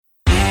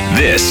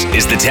This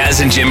is the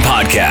Taz and Jim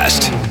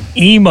podcast.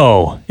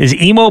 Emo. Is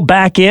emo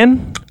back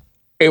in?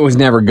 It was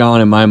never gone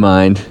in my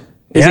mind.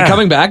 Is it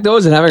coming back, though?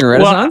 Is it having a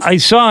renaissance? Well, I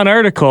saw an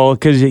article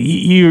because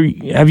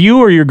you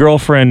or your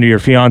girlfriend or your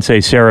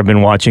fiance Sarah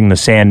been watching the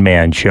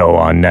Sandman show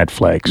on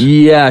Netflix?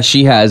 Yeah,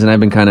 she has, and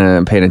I've been kind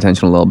of paying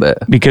attention a little bit.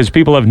 Because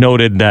people have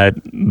noted that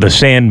the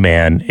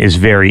Sandman is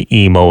very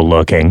emo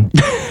looking.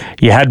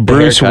 You had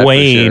Bruce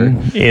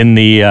Wayne in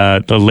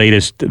the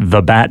latest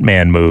The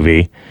Batman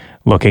movie,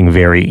 looking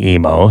very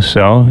emo.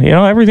 So,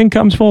 everything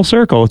comes full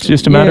circle. It's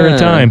just a matter of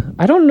time.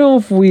 I don't know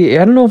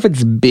if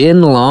it's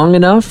been long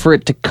enough for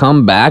it to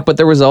come back, but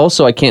there was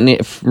also, I can't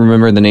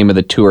remember the name of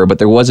the tour, but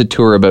there was a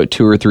tour about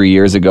 2 or 3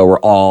 years ago where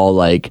all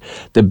like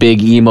the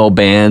big emo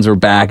bands were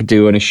back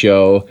doing a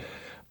show.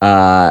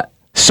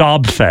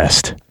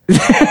 Sobfest.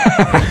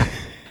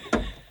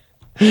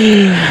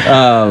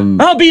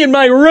 I'll be in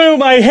my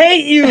room. I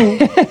hate you.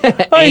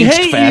 I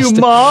hate you,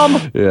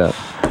 Mom. Yeah.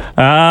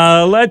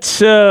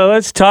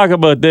 Let's talk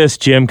about this,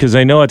 Jim, because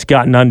I know it's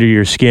gotten under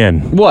your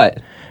skin. What?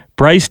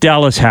 Bryce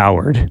Dallas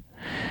Howard.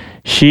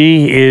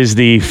 She is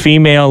the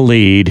female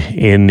lead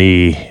in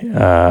the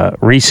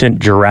recent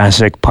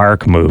Jurassic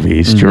Park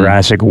movies,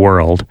 Jurassic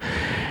World.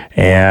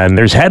 And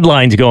there's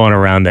headlines going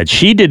around that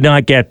she did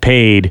not get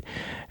paid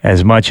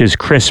as much as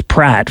Chris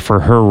Pratt for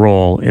her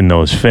role in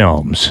those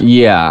films.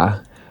 Yeah.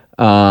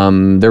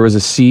 There was a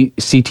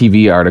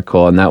CTV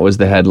article, and that was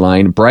the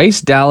headline.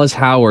 Bryce Dallas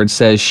Howard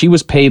says she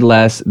was paid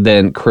less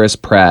than Chris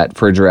Pratt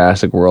for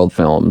Jurassic World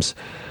films.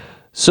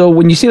 So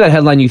when you see that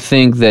headline, you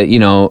think that,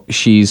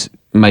 she's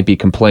might be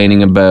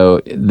complaining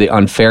about the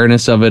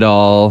unfairness of it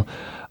all.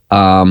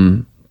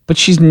 But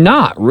she's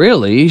not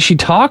really. She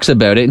talks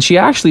about it, and she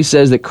actually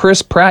says that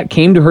Chris Pratt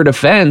came to her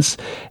defense,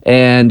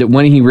 and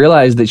when he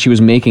realized that she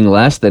was making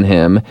less than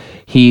him,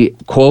 he,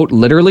 quote,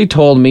 literally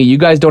told me, you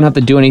guys don't have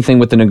to do anything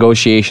with the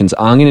negotiations.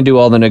 I'm going to do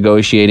all the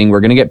negotiating. We're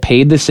going to get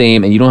paid the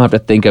same, and you don't have to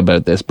think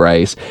about this,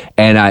 Bryce.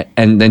 And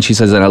then she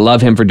says, and I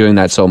love him for doing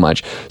that so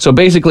much. So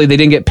basically, they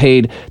didn't get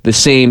paid the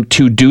same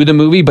to do the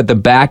movie, but the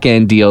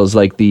back-end deals,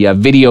 like the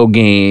video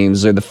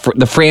games or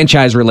the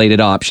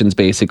franchise-related options,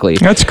 basically.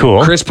 That's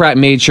cool. Chris Pratt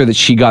made sure that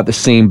she got the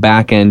same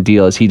back-end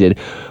deal as he did,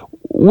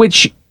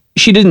 which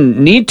she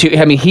didn't need to.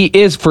 I mean, he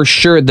is for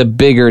sure the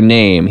bigger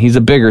name. He's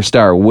a bigger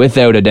star,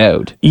 without a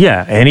doubt.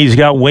 Yeah, and he's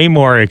got way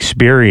more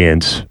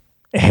experience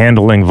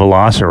handling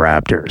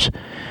velociraptors.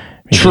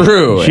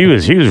 True. He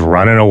was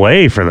running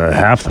away for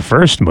half the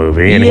first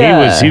movie, and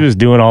he was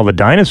doing all the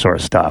dinosaur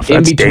stuff.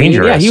 That's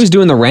dangerous. Yeah, he was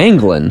doing the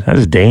wrangling.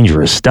 That's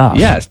dangerous stuff.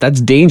 Yes,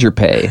 that's danger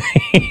pay.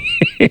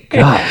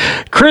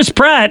 God. Chris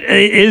Pratt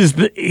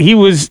he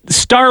was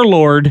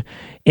Star-Lord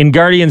in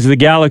Guardians of the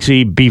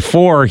Galaxy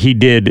before he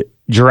did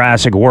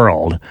Jurassic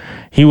World.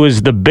 He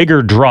was the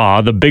bigger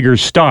draw, the bigger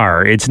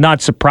star. It's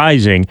not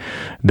surprising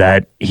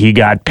that he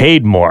got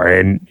paid more.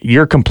 And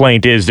your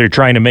complaint is they're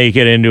trying to make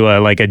it into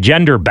a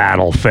gender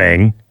battle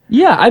thing.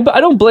 Yeah, I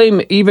don't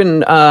blame even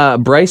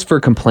Bryce for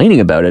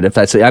complaining about it. If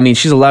that's, I mean,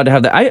 she's allowed to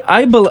have that.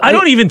 I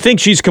don't even think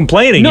she's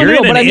complaining. You're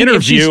in an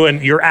interview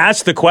and you're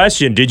asked the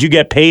question, did you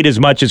get paid as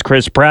much as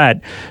Chris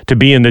Pratt to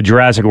be in the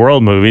Jurassic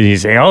World movie? And you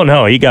say, oh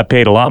no, he got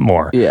paid a lot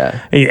more.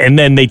 Yeah. And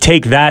then they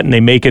take that and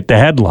they make it the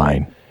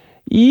headline.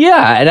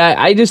 Yeah, and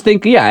I just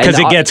think, because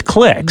it gets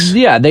clicks.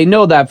 Yeah, they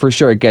know that for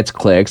sure. It gets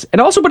clicks, but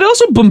it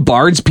also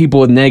bombards people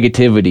with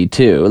negativity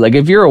too. Like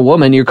if you're a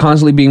woman, you're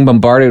constantly being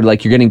bombarded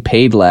like you're getting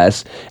paid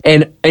less,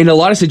 and in a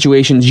lot of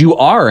situations you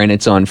are, and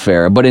it's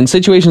unfair. But in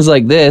situations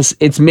like this,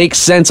 it makes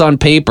sense on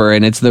paper,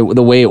 and it's the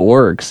way it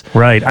works.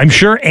 Right. I'm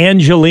sure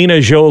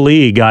Angelina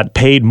Jolie got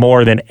paid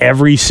more than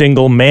every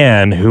single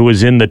man who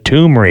was in the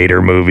Tomb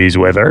Raider movies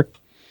with her.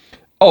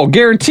 Oh,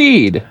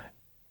 guaranteed.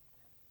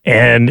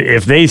 And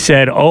if they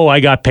said, oh, I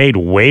got paid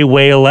way,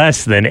 way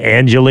less than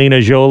Angelina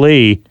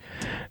Jolie,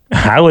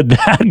 how would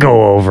that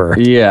go over?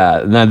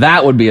 Yeah, now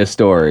that would be a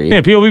story.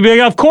 Yeah, people would be like,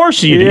 of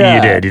course you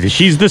did.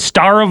 She's the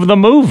star of the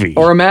movie.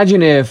 Or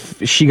imagine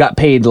if she got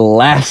paid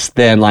less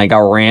than like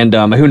a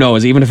random, who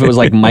knows, even if it was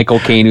like Michael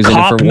Caine who's in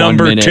it for 1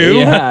 number minute. 2?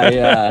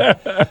 Yeah.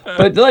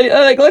 But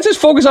like, let's just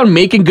focus on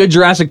making good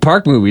Jurassic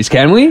Park movies,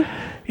 can we?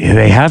 Yeah,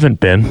 they haven't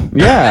been.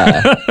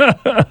 Yeah.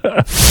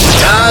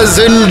 Taz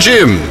and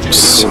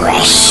Jim's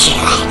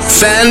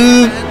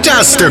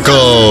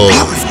Fantastical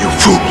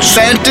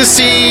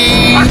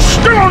Fantasy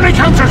Still only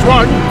counts as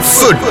one.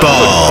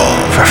 Football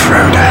for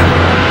Frodo.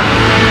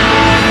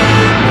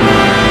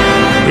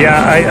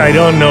 Yeah, I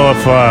don't know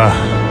if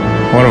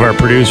one of our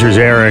producers,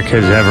 Eric,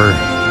 has ever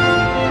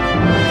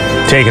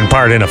taken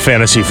part in a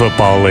fantasy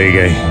football league.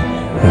 I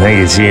think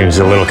he seems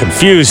a little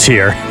confused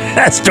here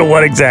as to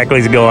what exactly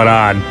is going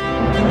on.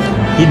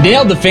 He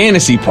nailed the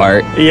fantasy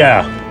part.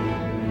 Yeah.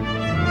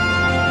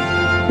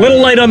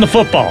 Little light on the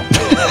football.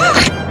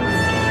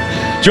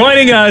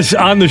 Joining us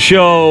on the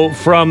show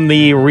from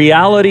the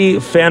Reality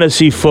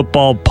Fantasy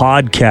Football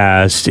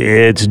Podcast,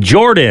 it's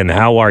Jordan.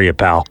 How are you,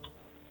 pal?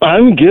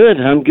 I'm good.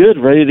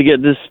 Ready to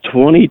get this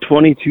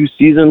 2022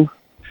 season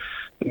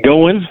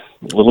going.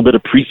 A little bit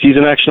of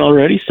preseason action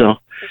already, so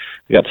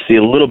We got to see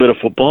a little bit of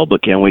football,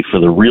 but can't wait for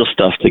the real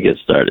stuff to get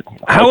started.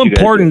 How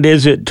important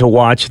is it to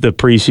watch the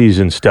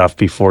preseason stuff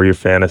before your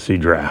fantasy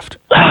draft?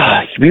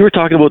 We were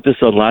talking about this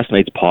on last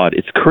night's pod.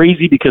 It's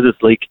crazy because it's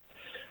like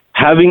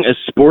having a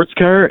sports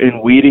car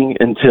and waiting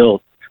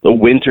until the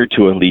winter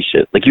to unleash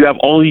it. Like, you have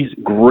all these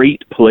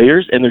great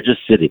players and they're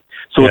just sitting.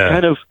 So it's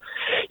kind of,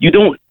 you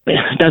don't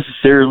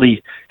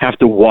necessarily have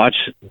to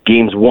watch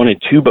games 1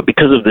 and 2, but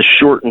because of the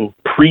shortened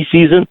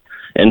preseason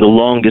and the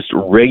longest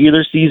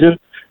regular season,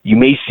 you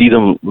may see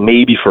them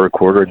maybe for a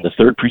quarter in the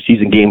third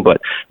preseason game,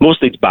 but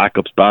mostly it's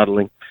backups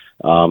battling.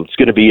 It's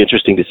going to be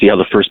interesting to see how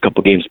the first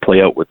couple games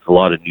play out with a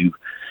lot of new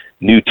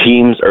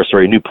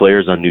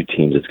players on new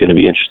teams. It's going to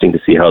be interesting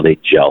to see how they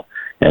gel.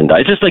 And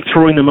I just like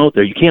throwing them out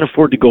there. You can't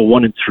afford to go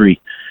 1 and 3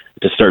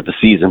 to start the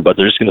season, but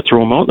they're just going to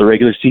throw them out in the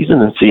regular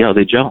season and see how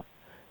they gel.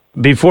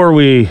 Before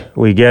we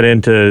get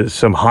into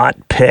some hot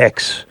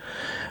picks,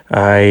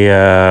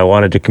 I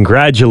wanted to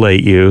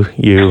congratulate you.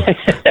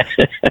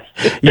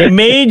 You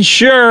made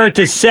sure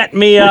to set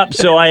me up,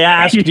 so I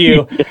asked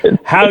you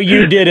how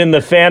you did in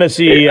the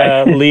fantasy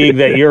league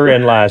that you're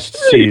in last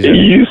season.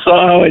 You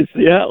saw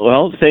how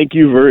well, thank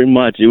you very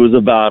much. It was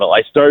a battle.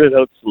 I started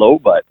out slow,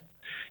 but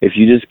if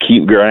you just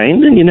keep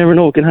grinding, you never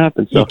know what can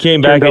happen. So you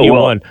came back and you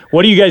won.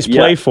 What do you guys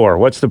play for?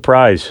 What's the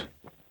prize?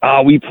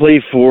 We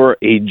play for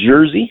a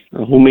jersey,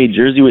 a homemade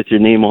jersey with your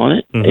name on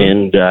it,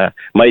 and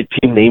my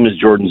team name is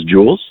Jordan's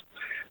Jewels.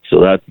 So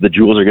that the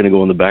jewels are going to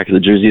go on the back of the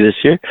jersey this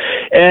year.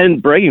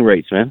 And bragging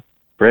rights, man.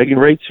 Bragging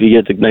rights. We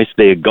get a nice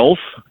day of golf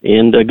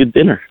and a good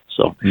dinner.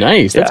 So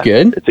nice. That's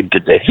good. It's a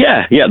good day.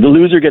 Yeah. The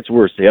loser gets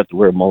worse. They have to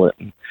wear a mullet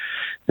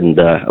and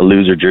a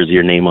loser jersey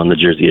or name on the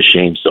jersey of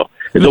shame. So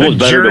it's almost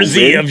better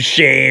jersey of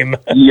shame.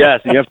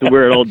 Yes, you have to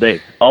wear it all day.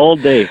 All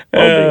day.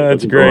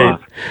 That's great.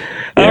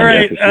 All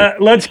right,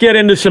 let's get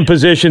into some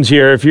positions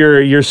here. If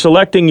you're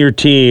selecting your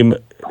team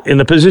in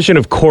the position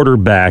of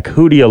quarterback,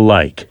 who do you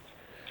like?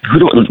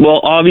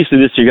 Well, obviously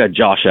this year you got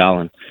Josh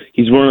Allen.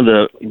 He's one of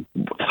the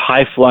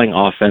high-flying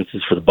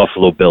offenses for the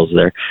Buffalo Bills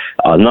there.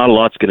 Not a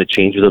lot's going to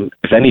change with them.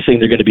 If anything,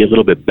 they're going to be a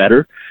little bit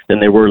better than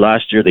they were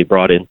last year. They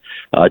brought in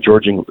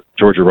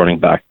Georgia running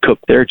back Cook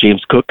there,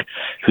 James Cook,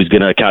 who's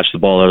going to catch the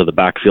ball out of the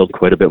backfield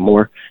quite a bit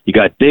more. You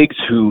got Diggs,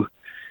 who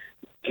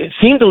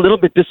seemed a little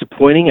bit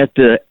disappointing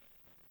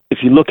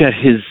if you look at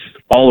his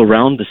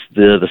all-around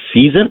the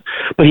season,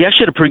 but he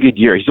actually had a pretty good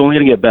year. He's only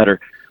going to get better.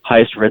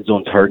 Highest red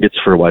zone targets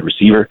for a wide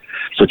receiver.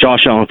 So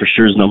Josh Allen for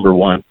sure is number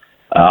one.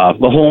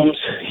 Mahomes,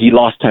 he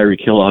lost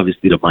Tyreek Hill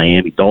obviously to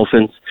Miami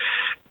Dolphins.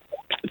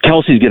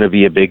 Kelsey's going to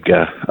be a big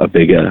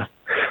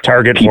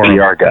target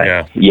PPR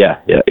guy.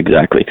 Yeah,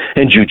 exactly.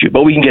 And Juju,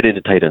 but we can get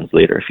into tight ends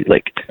later if you'd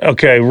like.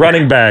 Okay,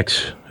 running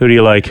backs. Who do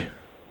you like?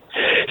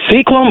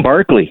 Saquon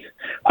Barkley.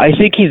 I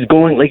think he's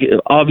going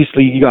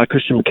obviously you got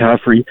Christian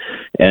McCaffrey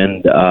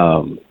and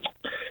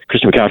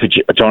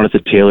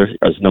Jonathan Taylor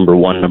as number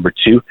one, number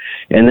two.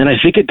 And then I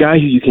think a guy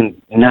who you can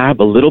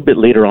nab a little bit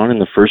later on in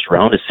the first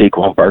round is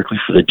Saquon Barkley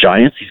for the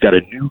Giants. He's got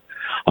a new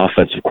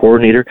offensive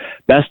coordinator,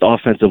 best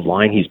offensive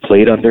line he's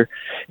played under,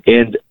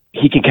 and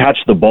he can catch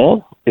the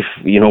ball. If,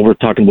 we're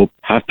talking about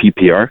half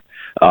PPR,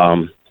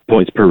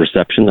 points per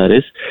reception, that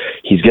is.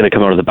 He's going to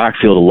come out of the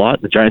backfield a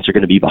lot. The Giants are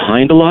going to be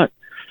behind a lot.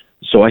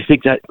 So I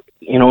think that,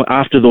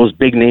 after those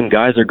big name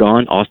guys are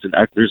gone, Austin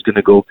Eckler's going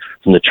to go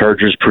from the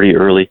Chargers pretty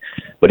early.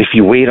 But if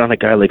you wait on a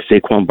guy like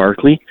Saquon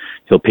Barkley,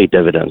 he'll pay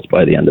dividends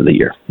by the end of the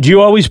year. Do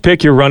you always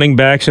pick your running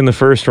backs in the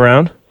first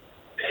round?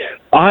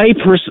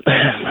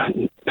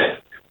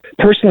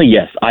 Personally,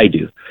 yes, I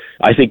do.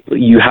 I think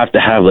you have to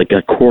have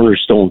a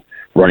cornerstone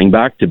running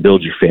back to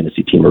build your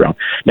fantasy team around.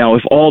 Now,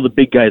 if all the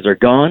big guys are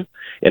gone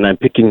and I'm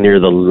picking near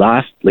the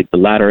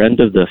latter end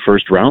of the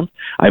first round,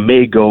 I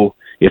may go,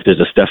 if there's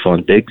a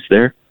Stephon Diggs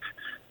there,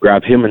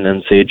 grab him, and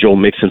then say Joe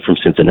Mixon from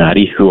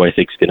Cincinnati, who I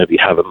think is going to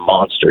have a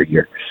monster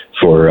year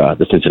for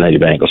the Cincinnati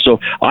Bengals. So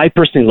I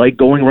personally like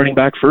going running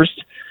back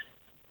first,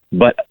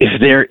 but if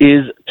there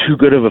is too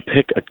good of a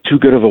pick, too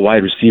good of a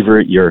wide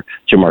receiver, your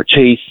Jamar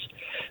Chase,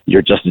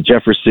 your Justin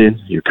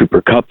Jefferson, your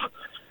Cooper Kupp,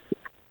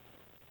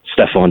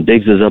 Stephon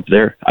Diggs is up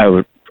there. I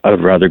would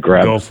rather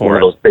grab one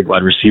of those big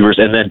wide receivers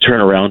and then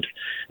turn around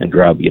and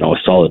grab, a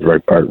solid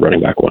running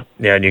back one.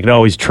 Yeah, and you can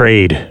always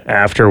trade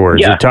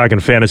afterwards. We're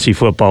talking fantasy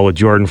football with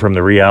Jordan from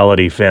the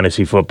Reality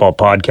Fantasy Football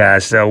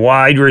Podcast.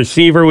 Wide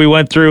receiver we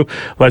went through.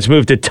 Let's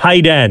move to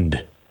tight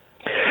end.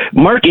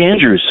 Mark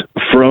Andrews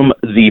from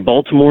the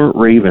Baltimore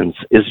Ravens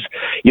is,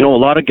 a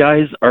lot of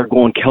guys are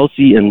going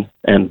Kelsey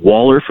and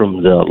Waller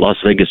from the Las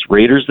Vegas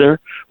Raiders there.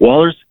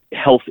 Waller's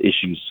health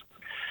issues.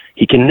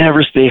 He can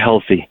never stay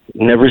healthy.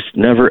 Never,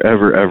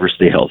 ever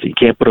stay healthy. He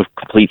can't put a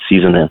complete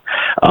season in.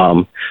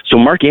 So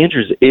Mark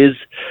Andrews is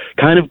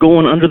kind of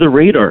going under the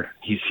radar.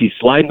 He's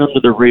sliding under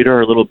the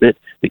radar a little bit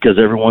because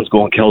everyone's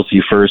going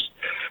Kelsey first.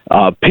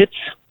 Pitts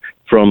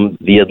from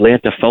the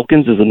Atlanta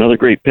Falcons is another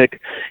great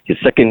pick. His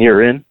second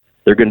year in.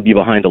 They're going to be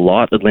behind a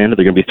lot, Atlanta.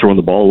 They're going to be throwing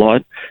the ball a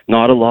lot.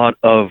 Not a lot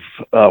of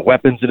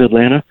weapons in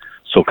Atlanta.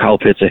 So Kyle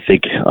Pitts, I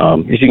think,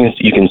 if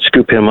you can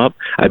scoop him up,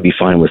 I'd be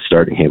fine with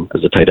starting him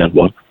as a tight end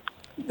one.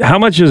 How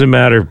much does it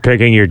matter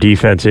picking your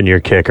defense and your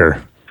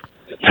kicker?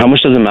 How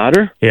much does it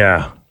matter?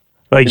 Yeah.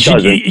 Like,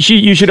 It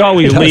you should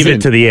always leave it doesn't.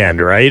 to the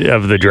end, right,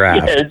 of the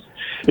draft. Yeah,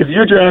 if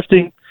you're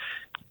drafting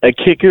a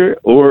kicker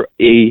or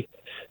a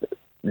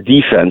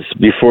defense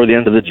before the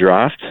end of the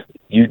draft,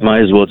 you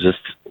might as well just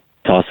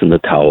toss in the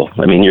towel.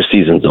 I mean, your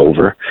season's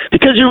over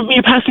because you're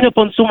passing up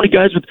on so many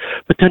guys with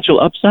potential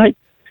upside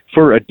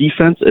for a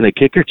defense and a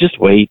kicker. Just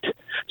wait.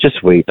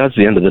 That's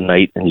the end of the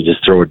night, and you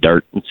just throw a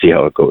dart and see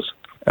how it goes.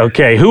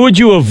 Okay, who would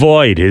you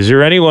avoid? Is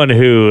there anyone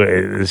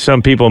who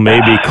some people may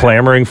be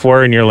clamoring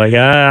for, and you're like,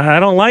 I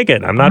don't like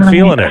it. I'm not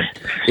feeling it.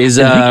 Is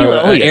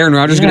Aaron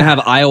Rodgers going to have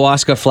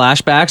ayahuasca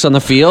flashbacks on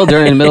the field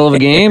during the middle of a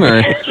game?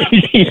 Or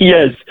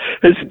Yes,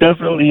 it's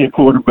definitely a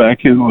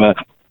quarterback who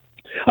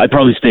I'd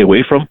probably stay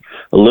away from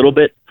a little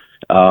bit.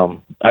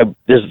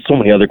 There's so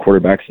many other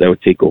quarterbacks that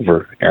would take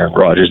over Aaron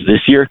Rodgers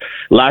this year.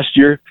 Last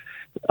year,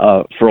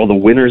 for all the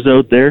winners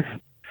out there,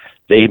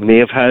 they may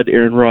have had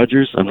Aaron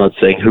Rodgers. I'm not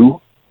saying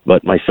who,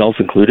 but myself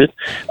included.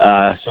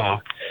 So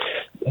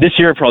this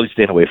year, probably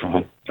staying away from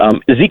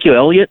him. Ezekiel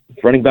Elliott,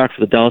 running back for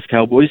the Dallas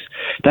Cowboys,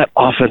 that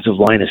offensive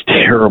line is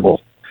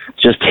terrible,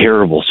 just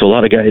terrible. So a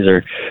lot of guys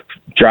are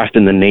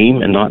drafting the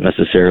name and not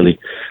necessarily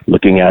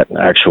looking at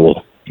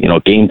actual,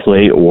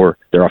 gameplay or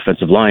their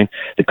offensive line.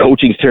 The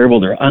coaching's terrible.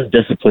 They're an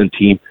undisciplined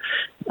team.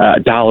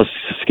 Dallas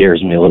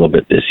scares me a little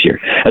bit this year,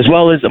 as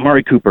well as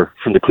Amari Cooper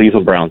from the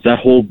Cleveland Browns. That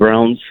whole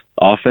Browns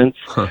offense,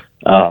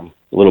 a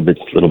little bit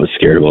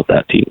scared about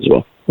that team as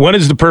well. When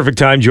is the perfect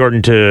time,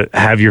 Jordan, to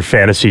have your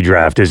fantasy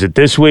draft? Is it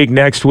this week,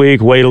 next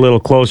week, wait a little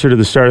closer to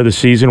the start of the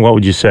season? What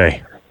would you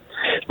say?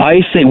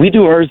 I say we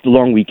do ours the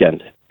long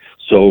weekend.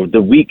 So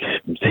the week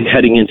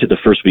heading into the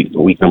first week,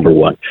 week number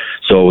 1.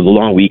 So the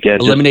long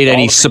weekend. eliminate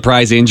any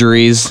surprise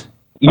injuries?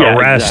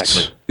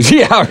 Arrests. Exactly.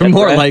 Yeah, or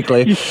more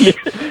likely.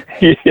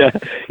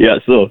 Yeah.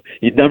 So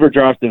you'd never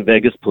draft a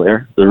Vegas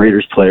player, the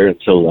Raiders player,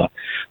 until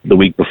the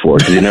week before,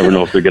 because you never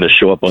know if they're going to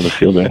show up on the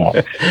field or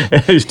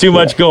not. There's too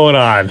much going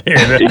on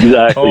in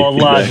Exactly.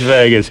 Las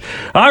Vegas.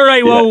 All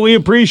right. Well, we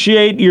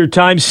appreciate your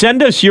time.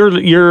 Send us your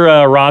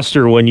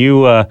roster when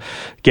you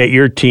get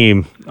your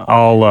team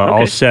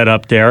all set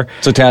up there.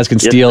 So Taz can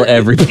steal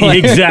every player.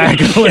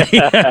 Exactly.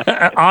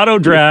 Auto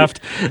draft.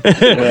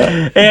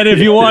 And if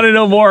you want to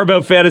know more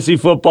about fantasy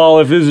football,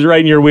 if this is right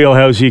in your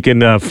wheelhouse, you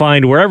can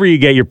find wherever you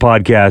get your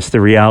podcast,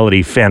 the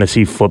Reality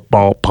Fantasy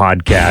Football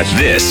Podcast.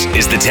 This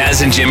is the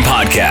Taz and Jim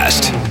podcast.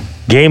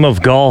 Game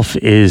of golf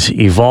is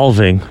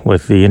evolving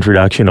with the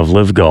introduction of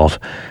Live Golf.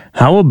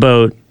 How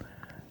about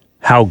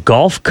how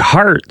golf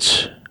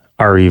carts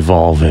are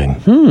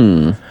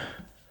evolving?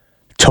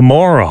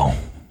 Tomorrow,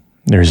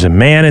 there's a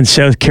man in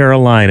South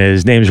Carolina.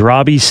 His name's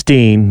Robbie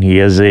Steen. He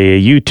has a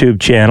YouTube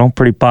channel,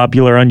 pretty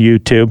popular on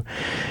YouTube.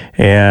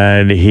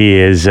 And he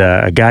is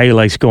a guy who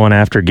likes going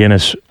after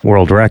Guinness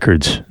World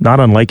Records, not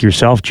unlike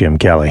yourself, Jim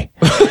Kelly.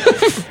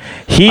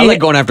 I like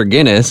going after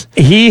Guinness.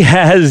 He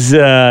has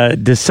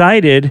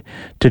decided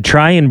to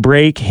try and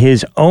break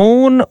his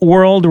own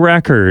world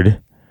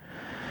record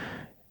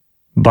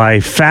by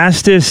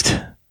fastest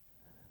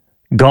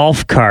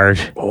golf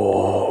cart.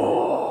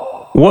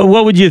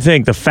 What would you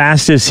think the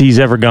fastest he's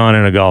ever gone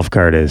in a golf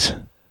cart is?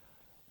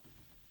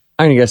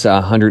 I'm going to guess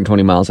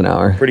 120 miles an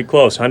hour. Pretty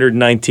close,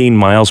 119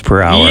 miles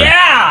per hour.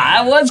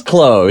 Yeah, that was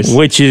close.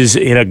 Which is,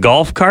 in a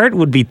golf cart,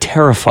 would be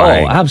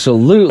terrifying. Oh,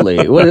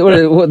 absolutely. What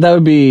that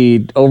would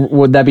be?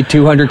 Would that be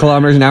 200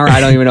 kilometers an hour? I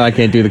don't even know. I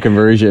can't do the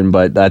conversion,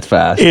 but that's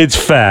fast. It's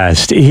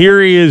fast.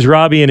 Here he is,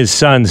 Robbie and his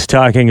sons,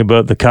 talking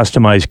about the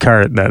customized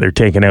cart that they're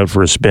taking out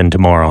for a spin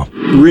tomorrow.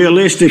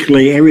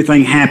 Realistically,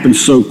 everything happens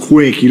so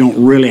quick, you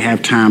don't really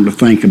have time to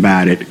think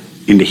about it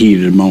in the heat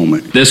of the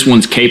moment. This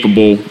one's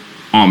capable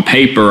on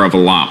paper of a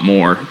lot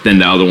more than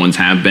the other ones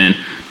have been,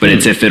 but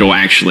it's if it'll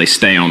actually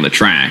stay on the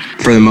track.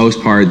 For the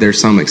most part,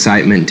 there's some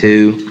excitement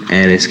too,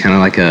 and it's kind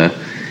of like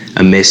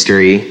a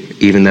mystery.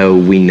 Even though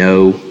we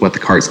know what the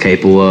cart's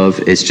capable of,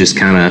 it's just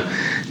kind of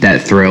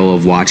that thrill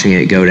of watching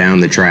it go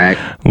down the track.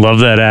 Love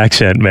that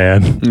accent,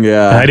 man.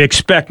 Yeah. I'd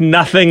expect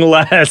nothing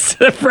less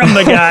from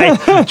the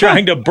guy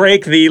trying to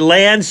break the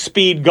land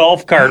speed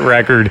golf cart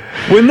record.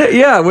 When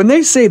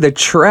they say the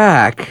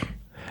track,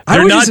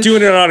 They're not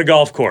doing it on a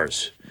golf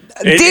course.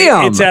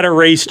 Damn. It's at a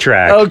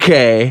racetrack.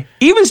 Okay.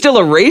 Even still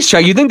a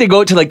racetrack, you think they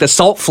go to like the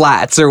salt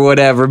flats or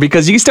whatever,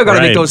 because you still got to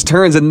Right. make those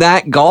turns in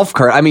that golf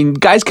cart. I mean,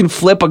 guys can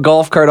flip a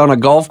golf cart on a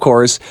golf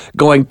course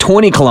going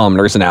 20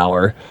 kilometers an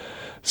hour.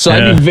 So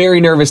I'd be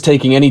very nervous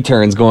taking any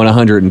turns going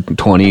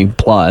 120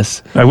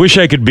 plus. I wish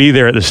I could be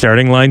there at the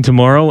starting line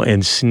tomorrow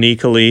and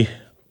sneakily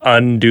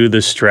undo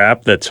the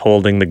strap that's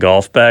holding the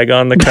golf bag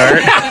on the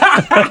cart.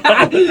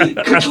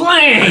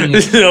 Clang!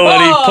 So when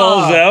he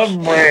pulls out,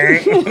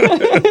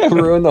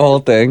 Ruin the whole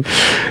thing.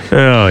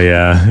 oh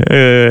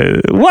yeah.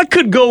 What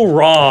could go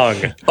wrong?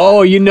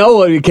 Oh, you know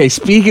what? Okay,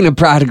 speaking of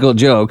practical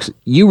jokes,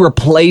 you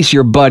replace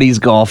your buddy's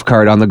golf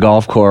cart on the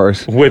golf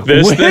course With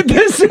this with thing?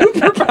 the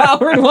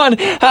super-powered one.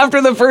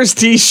 After the first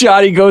tee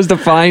shot, he goes to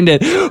find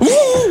it.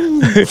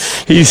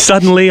 He's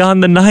suddenly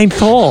on the 9th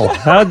hole.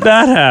 How'd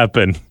that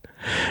happen?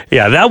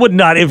 Yeah, that would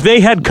not. If they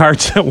had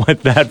carts that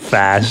went that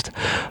fast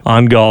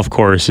on golf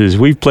courses,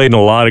 we've played in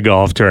a lot of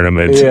golf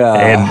tournaments,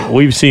 and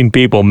we've seen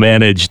people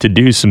manage to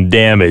do some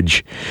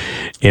damage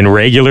in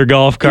regular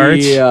golf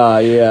carts.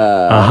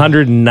 Yeah.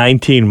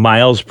 119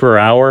 miles per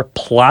hour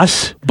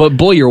plus. But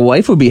boy, your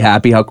wife would be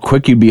happy how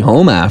quick you'd be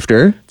home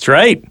after. That's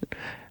right.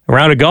 A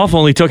round of golf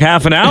only took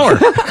half an hour.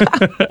 Is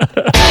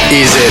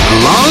it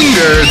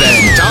longer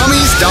than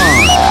Tommy's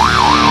dong?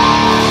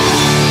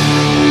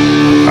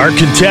 Our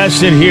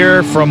contestant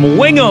here from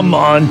Wingham,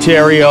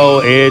 Ontario,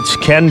 it's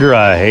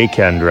Kendra. Hey,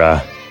 Kendra.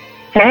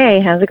 Hey,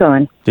 how's it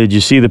going? Did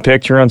you see the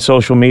picture on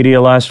social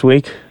media last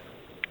week?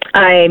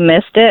 I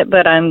missed it,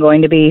 but I'm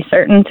going to be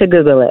certain to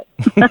Google it.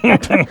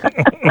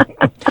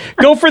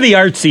 Go for the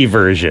artsy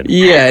version.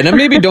 Yeah, and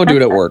maybe don't do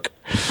it at work.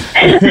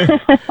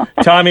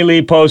 Tommy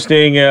Lee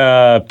posting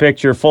a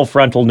picture, full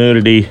frontal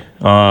nudity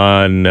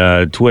on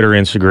Twitter,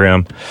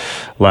 Instagram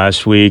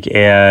last week.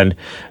 And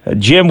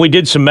Jim, we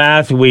did some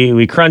math.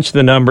 We crunched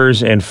the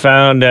numbers and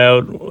found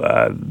out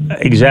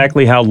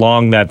exactly how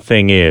long that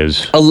thing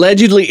is.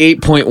 Allegedly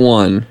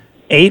 8.1.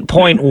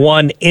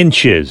 8.1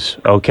 inches,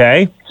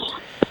 okay?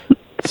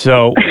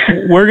 So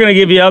we're going to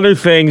give you other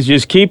things.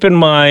 Just keep in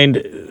mind,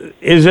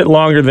 is it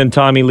longer than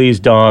Tommy Lee's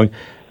dong?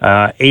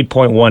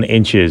 8.1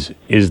 inches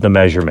is the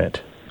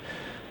measurement.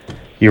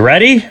 You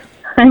ready?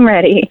 I'm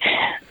ready.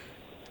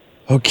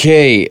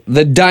 Okay,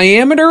 the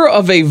diameter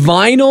of a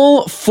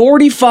vinyl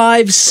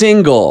 45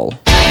 single.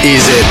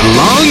 Is it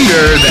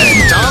longer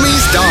than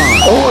Tommy's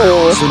dong?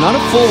 Oh, so not a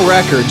full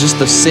record, just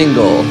the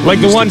single. Like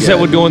the ones that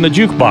would go in the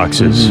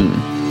jukeboxes.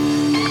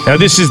 Mm-hmm. Now,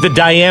 this is the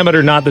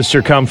diameter, not the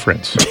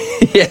circumference.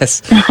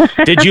 Yes.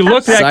 Did you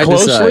look that Side to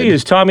closely? side.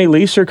 Is Tommy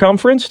Lee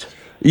circumferenced?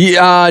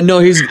 Yeah, no,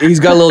 he's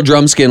got a little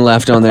drum skin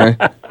left on there.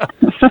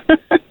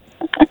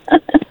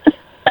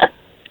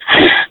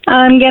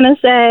 I'm going to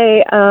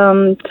say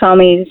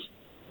Tommy's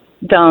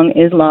dong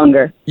is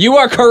longer. You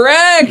are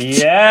correct!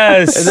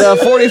 Yes. The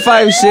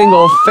 45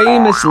 single,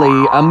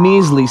 famously a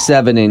measly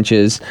 7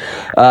 inches.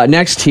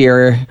 Next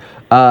here,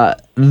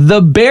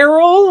 the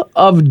barrel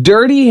of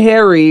Dirty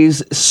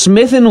Harry's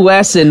Smith &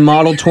 Wesson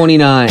Model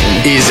 29.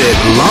 Is it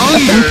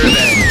longer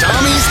than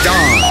Tommy's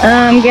dong?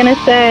 I'm going to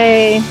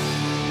say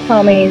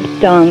Tommy's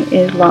dong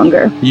is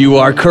longer. You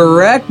are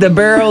correct. The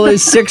barrel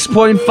is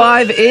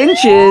 6.5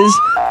 inches.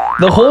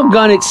 The whole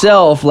gun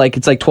itself,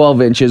 it's like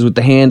 12 inches with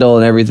the handle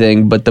and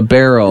everything, but the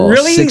barrel,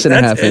 Really?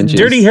 6.5 inches.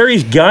 Dirty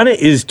Harry's gun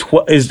is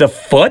the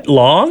foot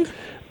long?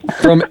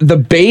 From the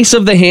base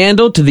of the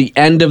handle to the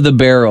end of the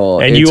barrel.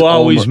 And you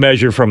always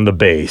measure from the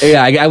base.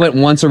 Yeah, I went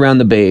once around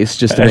the base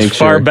just to make as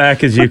far sure.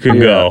 back as you can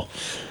go.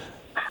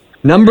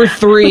 Number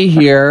 3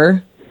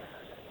 here.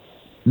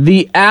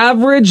 The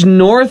average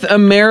North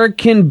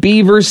American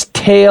beaver's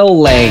tail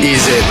length.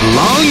 Is it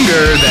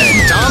longer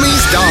than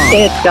Tommy's dong?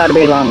 It's got to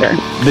be longer.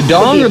 The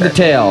dong or the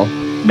tail?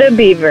 The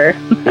beaver.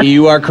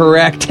 You are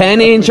correct.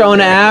 10 inch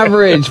on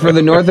average for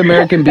the North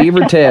American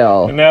beaver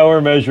tail. Now we're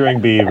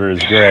measuring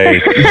beavers.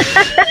 Great.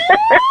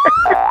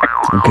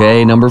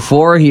 Okay, number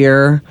 4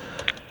 here.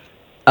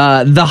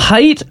 The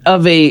height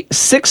of a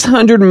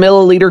 600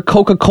 milliliter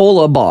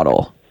Coca-Cola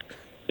bottle.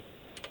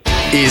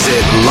 Is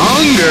it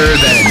longer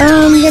than I'm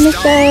Tommy's going to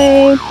dong?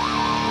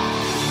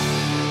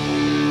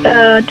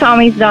 say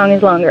Tommy's dong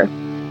is longer.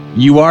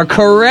 You are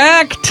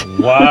correct.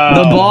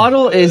 Wow. The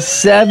bottle is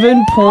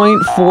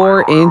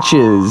 7.4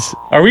 inches.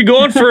 Are we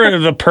going for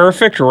the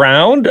perfect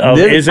round of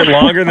is it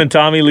longer than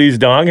Tommy Lee's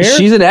dong here?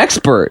 She's an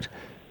expert.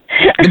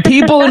 The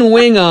people in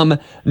Wingham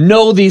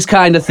know these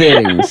kind of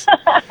things.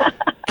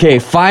 Okay,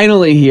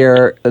 finally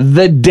here,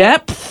 the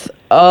depth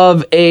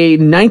of a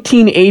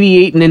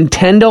 1988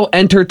 Nintendo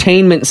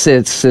Entertainment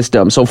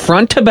System. So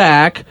front to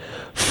back.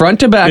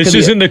 This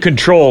isn't the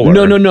controller.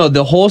 No.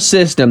 The whole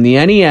system, the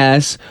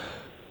NES,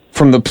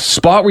 from the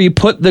spot where you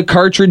put the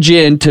cartridge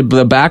in to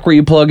the back where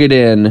you plug it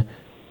in,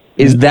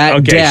 is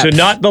that depth. Okay, so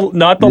not the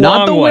Not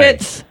long the way.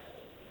 width.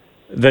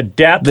 The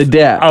depth of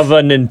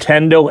a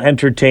Nintendo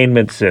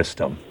Entertainment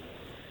System.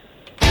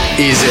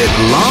 Is it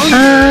longer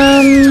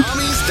than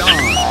Tommy's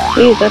dong?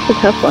 Geez, that's a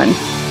tough one.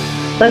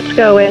 Let's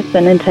go with the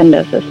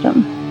Nintendo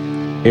system.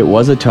 It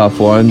was a tough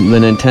one. The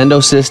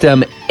Nintendo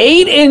system,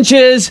 8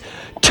 inches.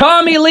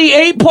 Tommy Lee,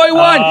 8.1.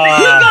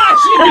 You got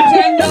you,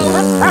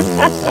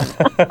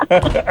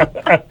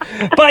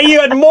 Nintendo. But you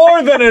had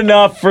more than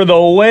enough for the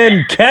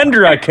win.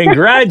 Kendra,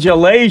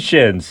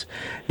 congratulations.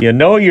 You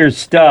know your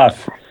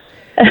stuff.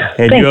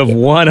 And you have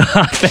won.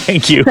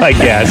 Thank you, I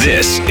guess.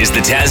 This is the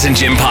Taz and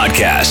Jim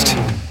podcast.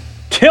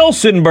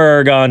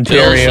 Tilsonburg,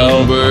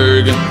 Ontario.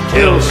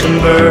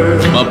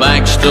 Tilsonburg. My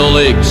back still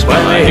aches when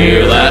I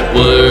hear that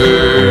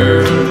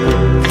word.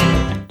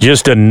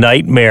 Just a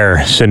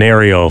nightmare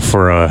scenario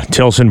for a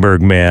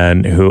Tilsonburg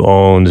man who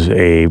owns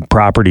a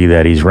property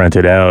that he's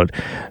rented out.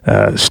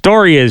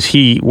 Story is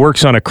he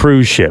works on a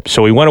cruise ship.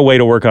 So he went away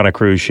to work on a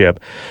cruise ship,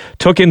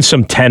 took in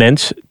some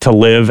tenants to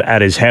live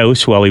at his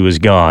house while he was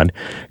gone,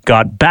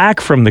 got back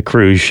from the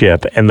cruise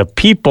ship, and the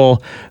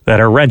people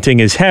that are renting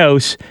his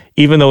house,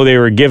 even though they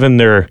were given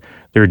their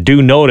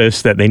due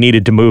notice that they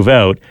needed to move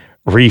out,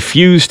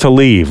 refuse to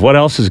leave. What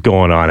else is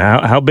going on?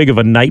 How big of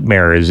a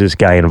nightmare is this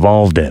guy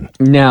involved in?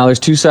 Now, there's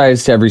two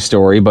sides to every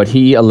story, but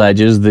he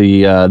alleges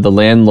the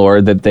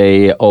landlord that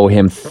they owe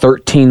him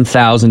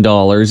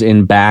 $13,000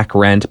 in back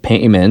rent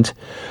payment.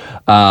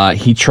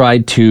 He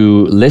tried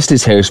to list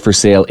his house for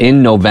sale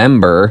in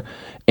November,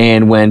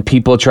 and when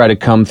people try to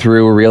come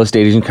through, a real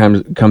estate agent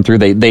come through,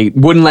 they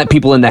wouldn't let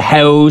people in the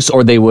house,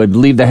 or they would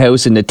leave the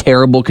house in a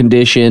terrible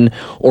condition,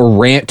 or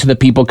rant to the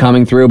people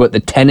coming through about the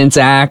Tenants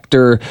Act,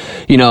 or,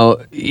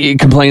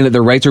 complaining that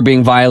their rights are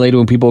being violated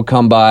when people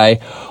come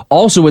by.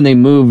 Also, when they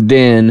moved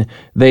in,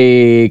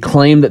 they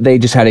claimed that they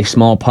just had a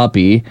small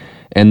puppy.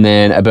 And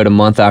then about a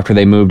month after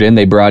they moved in,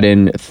 they brought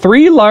in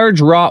 3 large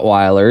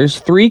Rottweilers,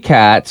 3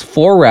 cats,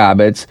 4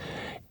 rabbits,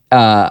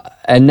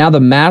 and now the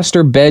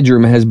master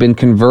bedroom has been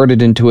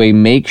converted into a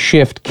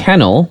makeshift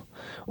kennel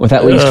with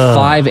at least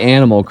 5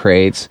 animal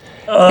crates.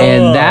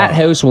 And that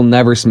house will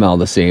never smell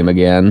the same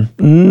again.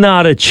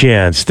 Not a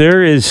chance.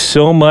 There is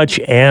so much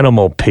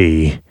animal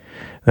pee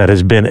that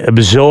has been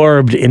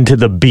absorbed into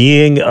the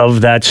being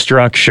of that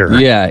structure.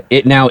 Yeah,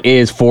 it now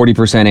is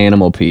 40%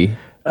 animal pee.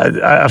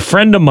 A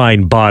friend of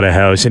mine bought a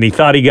house, and he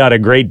thought he got a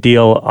great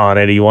deal on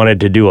it. He wanted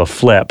to do a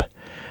flip.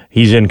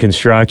 He's in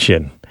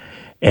construction.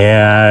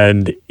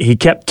 And he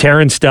kept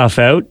tearing stuff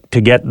out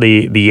to get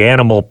the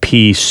animal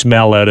pee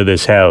smell out of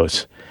this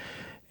house.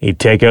 He'd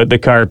take out the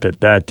carpet.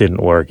 That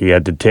didn't work. He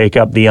had to take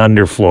up the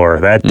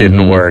underfloor. That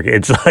didn't work.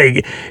 It's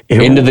like...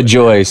 Into the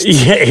joist.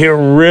 Yeah, it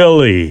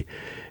really...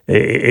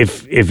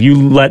 If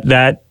you let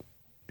that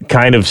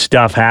kind of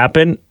stuff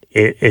happen,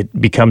 it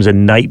becomes a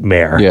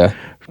nightmare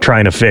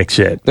trying to fix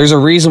it. There's a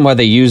reason why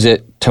they use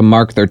it to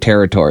mark their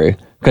territory.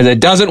 Because it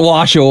doesn't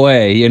wash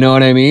away. You know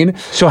what I mean?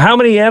 So how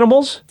many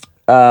animals?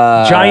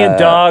 Giant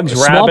dogs,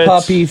 small rabbits. Small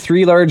puppy,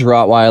 3 large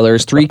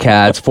Rottweilers, 3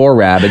 cats, 4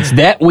 rabbits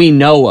that we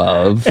know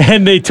of.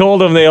 And they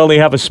told him they only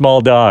have a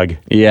small dog.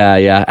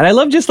 Yeah. And I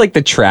love just like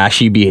the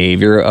trashy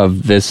behavior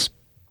of this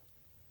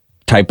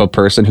type of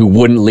person who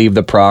wouldn't leave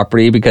the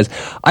property, because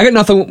I got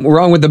nothing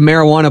wrong with the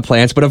marijuana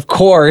plants, but of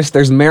course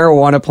there's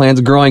marijuana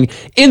plants growing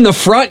in the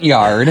front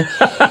yard.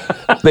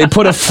 They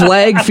put a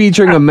flag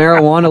featuring a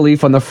marijuana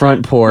leaf on the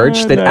front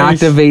porch that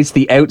activates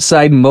the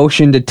outside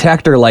motion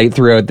detector light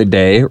throughout the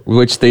day,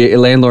 which the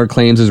landlord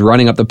claims is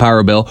running up the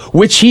power bill,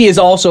 which he is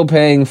also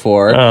paying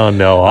for. Oh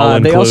no, all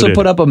included. They also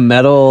put up a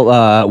metal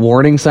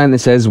warning sign that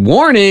says,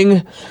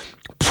 "Warning,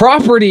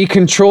 property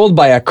controlled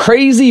by a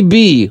crazy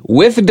bee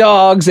with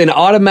dogs and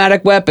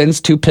automatic weapons,"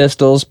 2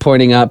 pistols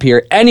pointing up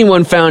here.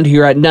 "Anyone found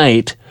here at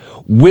night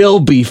will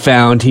be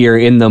found here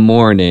in the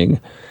morning."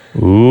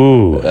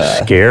 Ooh,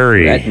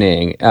 scary.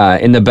 Threatening.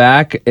 In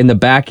the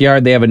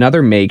backyard, they have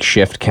another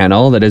makeshift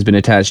kennel that has been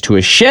attached to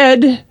a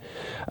shed.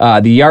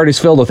 The yard is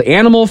filled with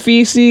animal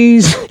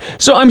feces.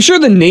 So I'm sure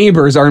the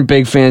neighbors aren't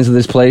big fans of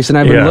this place. And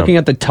I've been looking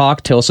at the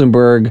Talk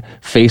Tilsonburg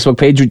Facebook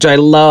page, which I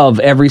love.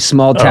 Every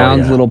small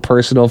town's little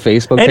personal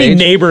Facebook page. Any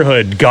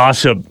neighborhood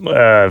gossip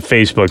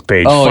Facebook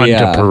page, fun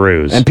to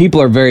peruse. And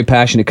people are very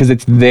passionate because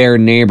it's their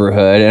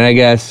neighborhood. And I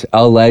guess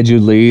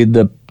allegedly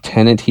the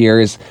tenant here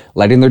is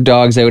letting their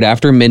dogs out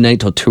after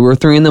midnight till 2 or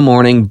 3 in the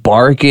morning,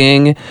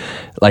 barking.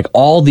 Like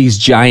all these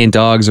giant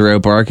dogs are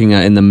out barking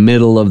in the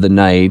middle of the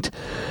night.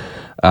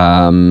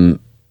 So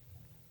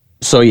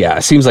yeah,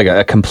 it seems like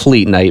a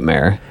complete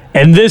nightmare.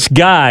 And this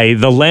guy,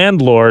 the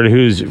landlord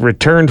who's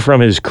returned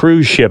from his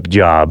cruise ship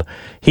job,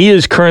 he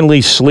is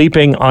currently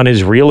sleeping on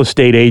his real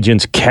estate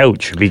agent's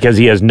couch because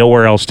he has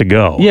nowhere else to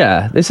go.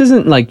 Yeah, this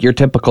isn't like your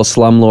typical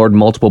slumlord,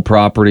 multiple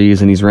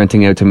properties, and he's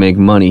renting out to make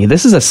money.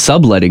 This is a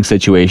subletting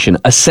situation.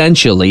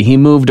 Essentially, he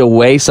moved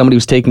away. Somebody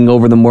was taking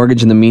over the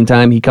mortgage in the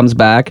meantime. He comes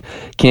back,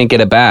 can't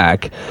get it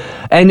back.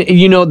 And,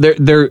 you know,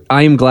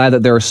 I am glad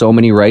that there are so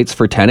many rights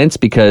for tenants,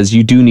 because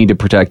you do need to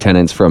protect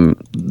tenants from,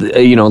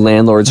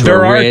 landlords who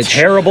are rich.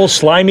 There are terrible,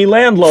 slimy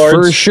landlords.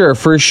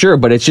 For sure.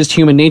 But it's just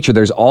human nature.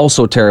 There's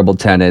also terrible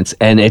tenants.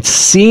 And it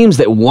seems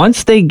that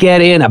once they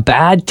get in a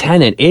bad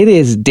tenant, it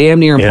is damn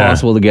near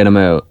impossible to get them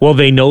out. Well,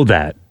 they know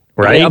that,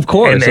 right? Yeah, of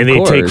course. And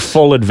they take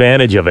full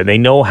advantage of it. They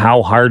know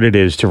how hard it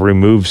is to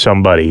remove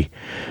somebody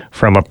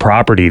from a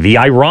property. The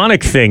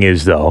ironic thing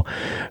is, though,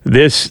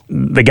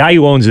 the guy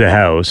who owns the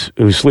house,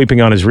 who's sleeping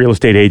on his real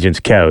estate agent's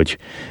couch,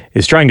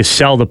 is trying to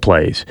sell the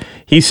place.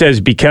 He says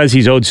because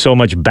he's owed so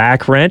much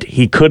back rent,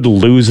 he could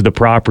lose the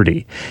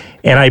property.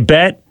 And I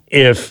bet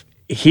if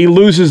he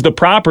loses the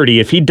property,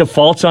 if he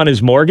defaults on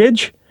his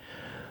mortgage,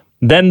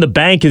 then the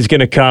bank is going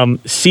to come,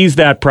 seize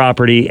that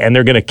property, and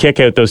they're going to kick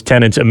out those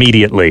tenants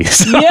immediately.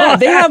 So, yeah,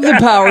 they have the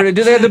power to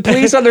do. They have the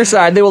police on their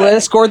side. They will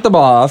escort them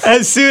off.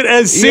 As soon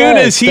as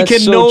he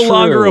can no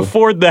longer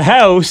afford the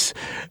house,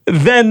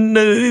 then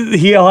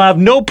he'll have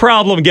no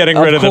problem getting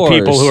rid of the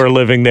people who are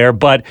living there.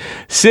 But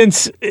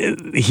since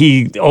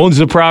he owns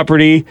the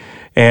property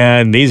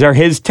and these are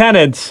his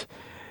tenants,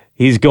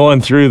 he's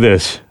going through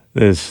this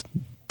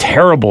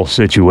terrible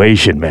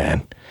situation,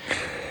 man.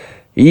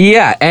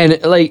 Yeah, and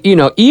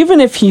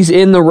even if he's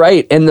in the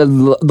right and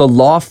the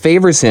law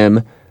favors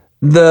him,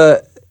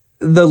 the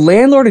the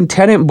landlord and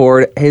tenant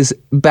board is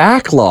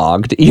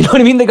backlogged. You know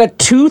what I mean? They got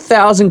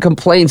 2,000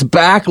 complaints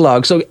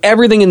backlogged. So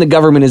everything in the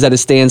government is at a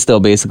standstill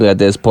basically at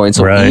this point.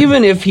 So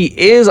even if he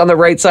is on the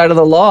right side of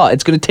the law,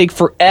 it's going to take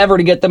forever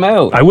to get them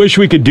out. I wish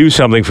we could do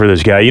something for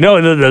this guy. You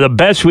know, the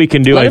best we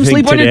can do, Let I him think,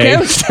 sleep on today your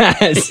couch,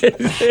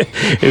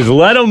 Taz. is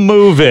let him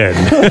move in.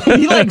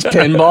 He likes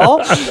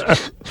pinball.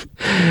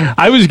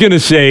 I was going to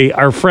say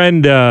our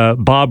friend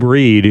Bob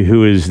Reed,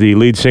 who is the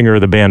lead singer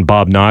of the band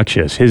Bob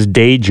Noxious, his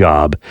day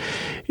job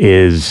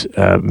is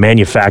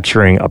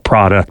manufacturing a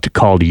product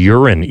called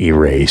Urine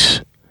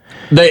Erase.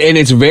 And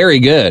it's very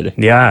good.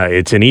 Yeah,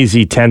 it's an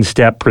easy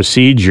 10-step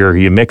procedure.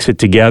 You mix it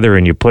together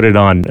and you put it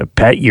on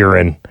pet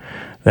urine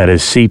that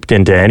is seeped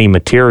into any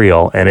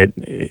material, and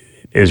it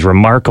is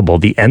remarkable.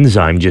 The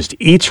enzyme just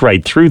eats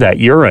right through that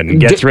urine and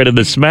gets rid of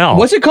the smell.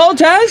 What's it called,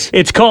 Taz?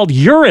 It's called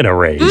Urine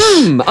Erase.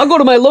 I'll go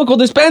to my local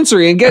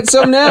dispensary and get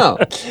some now.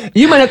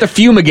 You might have to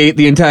fumigate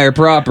the entire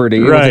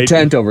property with a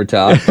tent over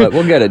top, but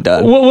we'll get it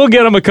done. We'll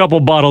get him a couple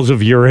bottles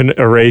of Urine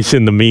Erase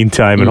in the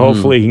meantime, and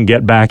hopefully he can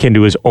get back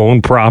into his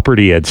own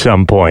property at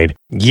some point.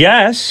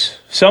 Yes,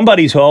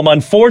 somebody's home.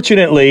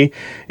 Unfortunately,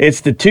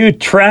 it's the two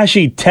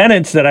trashy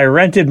tenants that I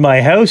rented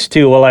my house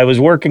to while I was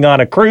working on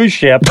a cruise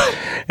ship,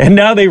 and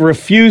now they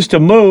refuse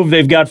to move.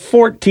 They've got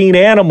 14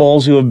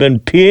 animals who have been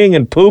peeing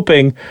and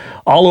pooping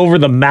all over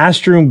the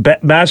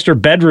master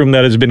bedroom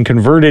that has been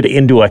converted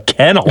into a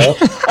kennel.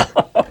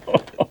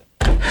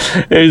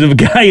 There's a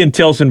guy in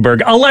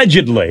Tillsonburg,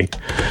 allegedly.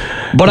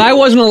 But I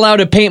wasn't allowed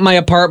to paint my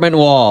apartment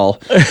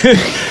wall.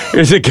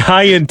 There's a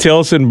guy in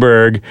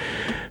Tillsonburg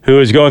who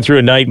is going through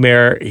a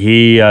nightmare.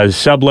 He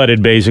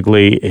subletted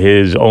basically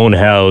his own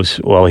house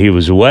while he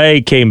was away,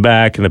 came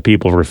back, and the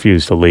people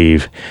refused to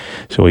leave.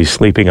 So he's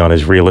sleeping on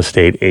his real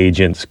estate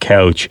agent's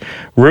couch.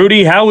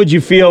 Rudy, how would you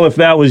feel if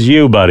that was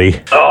you,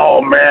 buddy?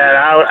 Oh, man,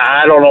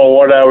 I don't know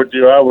what I would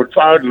do. I would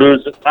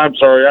lose it. I'm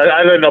sorry.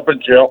 I'd end up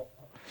in jail.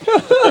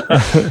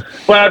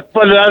 but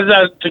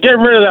to get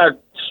rid of that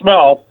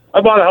smell, I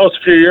bought a house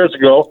a few years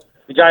ago.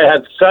 The guy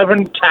had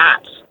 7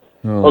 cats.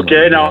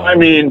 Now, I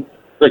mean,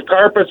 the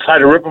carpets, I had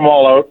to rip them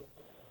all out.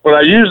 But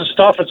I used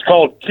stuff, it's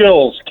called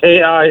Kills,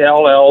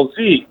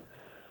 K-I-L-L-Z.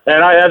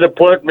 And I had to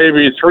put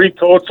maybe 3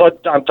 coats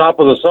on top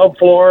of the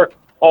subfloor,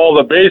 all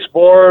the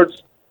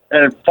baseboards,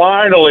 and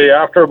finally,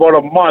 after about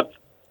a month,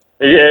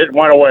 it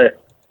went away.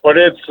 But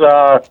it's,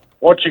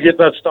 once you get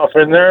that stuff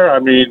in there, I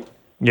mean,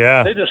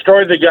 yeah, they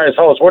destroyed the guy's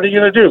house. What are you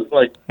going to do?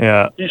 Like,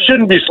 yeah, he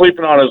shouldn't be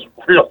sleeping on his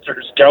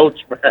realtor's couch,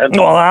 man.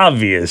 Well,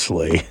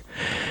 obviously.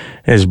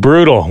 It's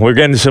brutal. We're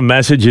getting some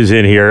messages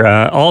in here.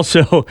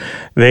 Also,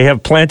 they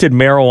have planted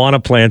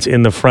marijuana plants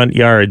in the front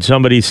yard.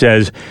 Somebody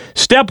says,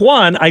 step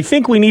 1, I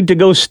think we need to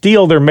go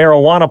steal their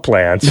marijuana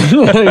plants.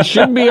 It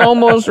should be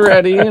almost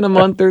ready in a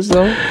month or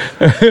so.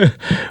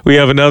 We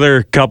have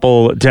another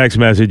couple text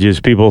messages,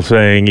 people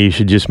saying you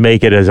should just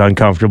make it as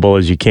uncomfortable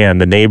as you can.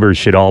 The neighbors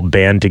should all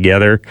band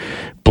together,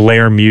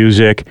 blare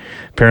music.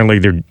 Apparently,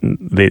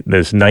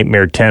 this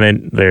nightmare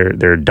tenant,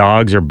 their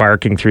dogs are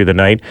barking through the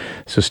night.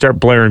 So start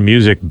blaring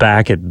music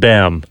back at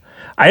them.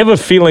 I have a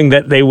feeling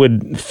that they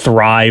would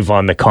thrive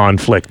on the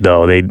conflict,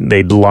 though.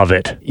 They'd love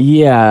it.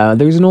 Yeah,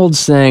 there's an old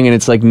saying, and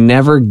it's like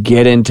never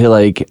get into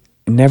a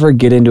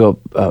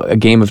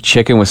game of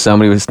chicken with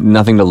somebody with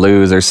nothing to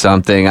lose or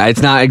something.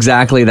 It's not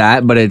exactly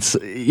that, but it's,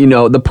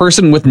 the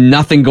person with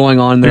nothing going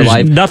on in their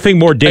life. Nothing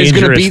more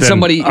dangerous beat than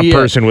somebody, a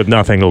person with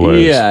nothing to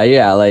lose. Yeah.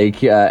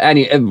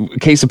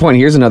 Case in point,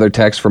 here's another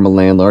text from a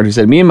landlord who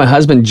said, me and my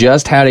husband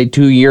just had a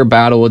 2-year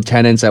battle with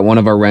tenants at one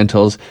of our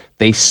rentals.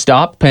 They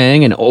stopped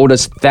paying and owed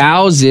us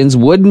thousands,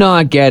 would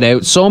not get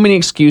out. So many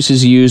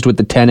excuses used with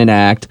the Tenant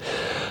Act.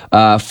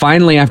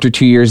 Finally, after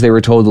 2 years, they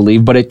were told to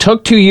leave, but it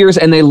took 2 years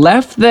and they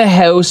left the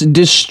house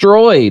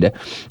destroyed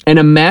and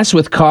a mess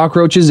with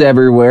cockroaches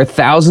everywhere,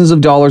 thousands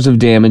of dollars of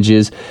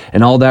damages,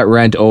 and all that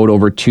rent owed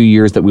over 2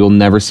 years that we will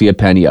never see a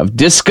penny of.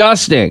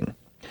 Disgusting.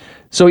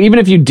 So even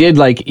if you did,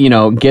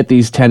 get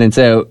these tenants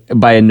out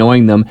by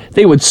annoying them,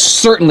 they would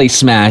certainly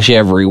smash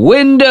every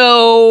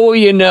window,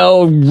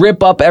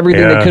 rip up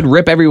everything they could,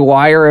 rip every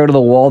wire out of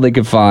the wall they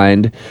could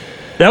find.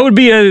 That would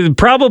be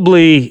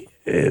probably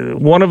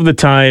one of the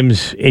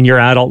times in your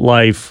adult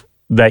life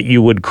that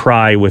you would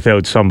cry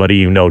without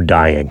somebody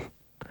dying.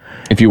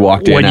 If you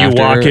walked in when you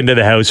walk into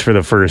the house for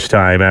the first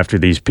time after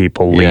these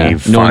people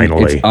leave,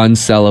 finally. It's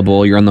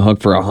unsellable. You're on the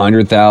hook for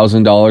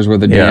 $100,000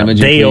 worth of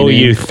damage. They owe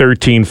you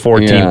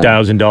 $13,000,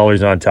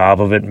 $14,000 on top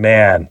of it.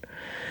 Man,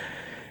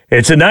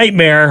 it's a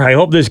nightmare. I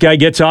hope this guy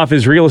gets off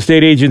his real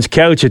estate agent's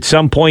couch at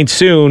some point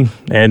soon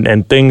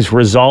and things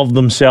resolve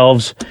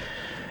themselves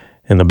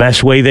in the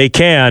best way they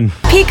can.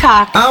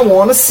 Peacock. I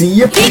want to see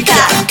you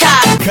peacock.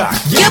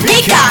 You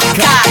peacock.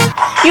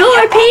 You're peacock.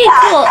 You're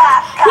peacock.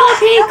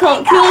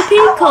 You're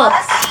peacock.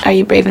 Are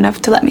you brave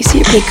enough to let me see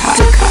your peacock?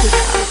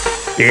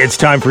 It's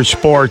time for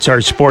sports.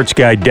 Our sports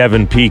guy,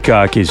 Devin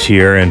Peacock, is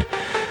here. And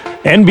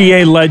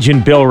NBA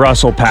legend Bill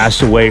Russell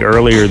passed away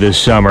earlier this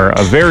summer.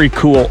 A very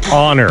cool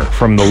honor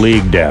from the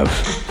league, Dev.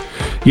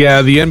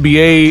 Yeah, the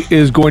NBA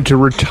is going to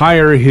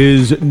retire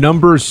his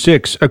number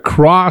 6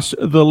 across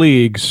the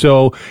league.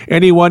 So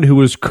anyone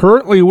who is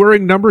currently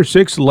wearing number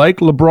 6, like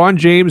LeBron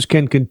James,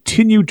 can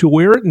continue to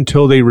wear it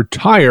until they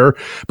retire,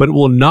 but it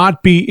will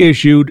not be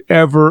issued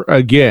ever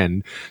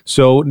again.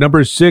 So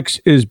number 6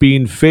 is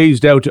being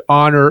phased out to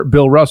honor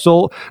Bill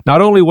Russell.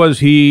 Not only was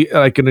he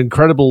like an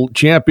incredible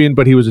champion,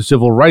 but he was a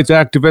civil rights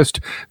activist.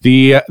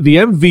 The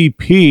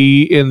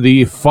MVP in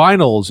the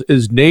finals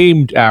is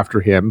named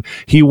after him.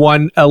 He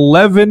won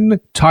 11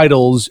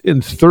 titles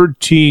in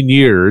 13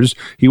 years.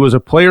 He was a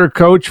player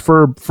coach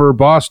for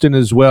Boston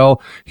as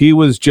well. He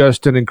was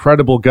just an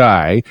incredible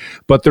guy.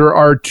 But there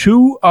are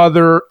 2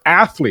 other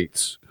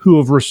athletes who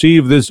have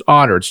received this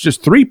honor. It's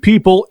just 3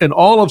 people in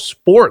all of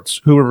sports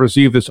who have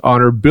received this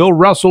honor. Bill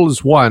Russell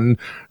is one.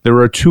 There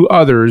are 2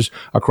 others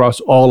across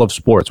all of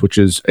sports, which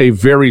is a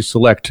very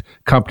select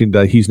company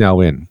that he's now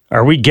in.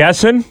 Are we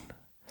guessing? Do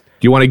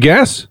you want to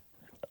guess?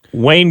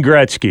 Wayne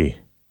Gretzky.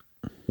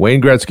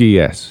 Wayne Gretzky,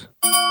 yes.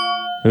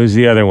 Who's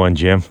the other one,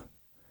 Jim?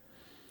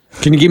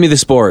 Can you give me the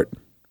sport?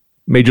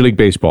 Major League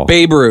Baseball.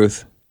 Babe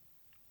Ruth.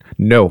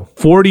 No.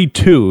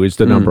 42 is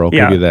the number. I'll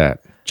give you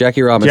that.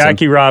 Jackie Robinson.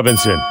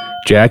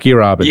 Jackie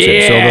Robinson.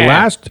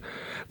 Yeah. So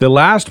the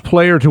last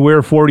player to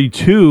wear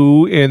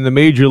 42 in the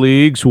major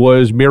leagues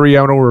was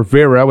Mariano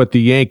Rivera with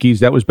the Yankees.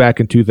 That was back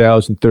in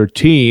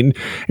 2013.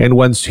 And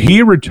once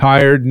he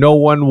retired, no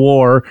one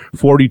wore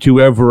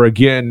 42 ever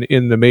again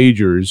in the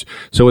majors.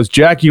 So it's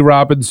Jackie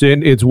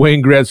Robinson, it's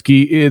Wayne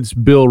Gretzky, it's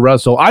Bill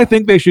Russell. I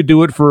think they should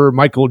do it for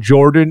Michael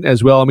Jordan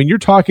as well. I mean, you're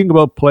talking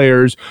about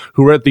players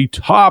who are at the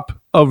top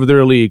of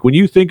their league. When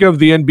you think of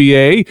the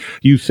NBA,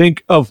 you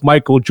think of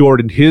Michael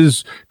Jordan.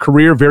 His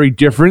career very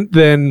different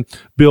than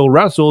Bill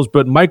Russell's,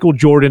 but Michael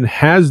Jordan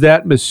has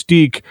that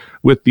mystique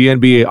with the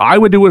NBA. I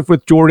would do it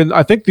with Jordan.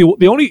 I think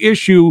the only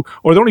issue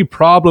or the only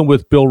problem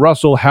with Bill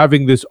Russell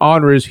having this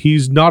honor is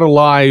he's not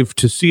alive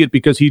to see it,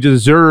 because he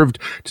deserved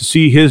to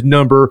see his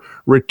number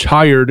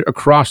retired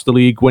across the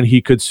league when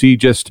he could see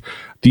just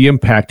the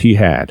impact he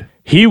had.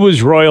 He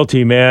was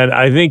royalty, man.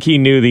 I think he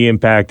knew the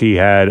impact he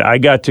had. I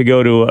got to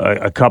go to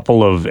a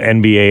couple of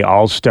NBA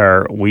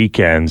All-Star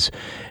weekends,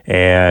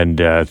 and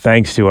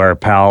thanks to our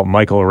pal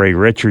Michael Ray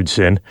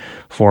Richardson,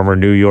 former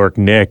New York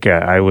Knick,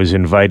 I was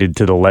invited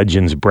to the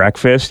Legends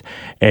Breakfast,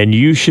 and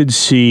you should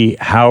see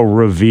how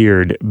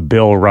revered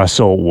Bill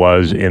Russell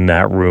was in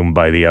that room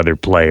by the other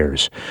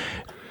players.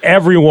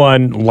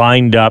 Everyone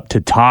lined up to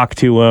talk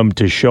to him,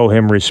 to show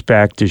him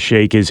respect, to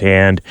shake his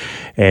hand,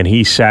 and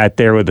he sat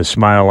there with a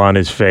smile on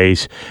his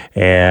face,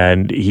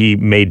 and he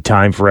made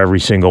time for every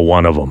single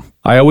one of them.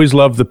 I always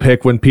loved the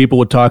pick when people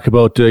would talk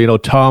about,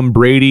 Tom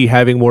Brady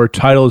having more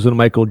titles than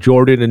Michael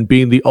Jordan and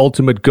being the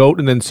ultimate GOAT,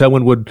 and then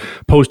someone would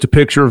post a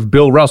picture of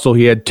Bill Russell.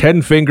 He had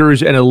 10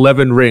 fingers and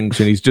 11 rings,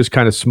 and he's just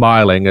kind of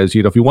smiling as,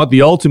 if you want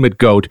the ultimate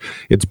GOAT,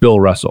 it's Bill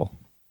Russell.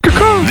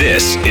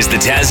 This is the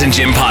Taz and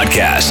Jim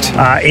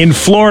podcast. In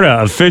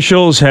Florida,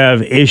 officials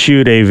have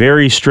issued a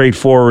very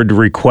straightforward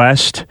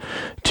request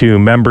to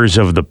members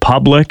of the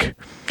public.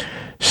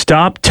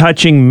 Stop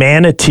touching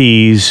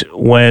manatees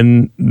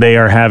when they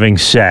are having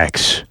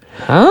sex.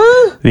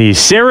 Huh? The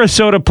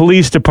Sarasota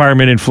Police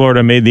Department in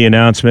Florida made the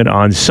announcement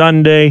on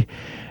Sunday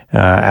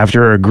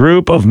after a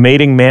group of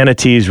mating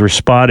manatees were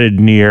spotted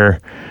near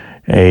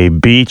a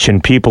beach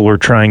and people were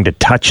trying to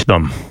touch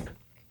them.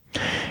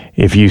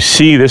 If you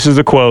see, this is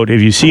a quote,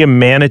 if you see a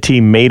manatee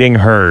mating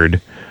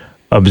herd,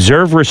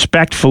 observe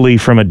respectfully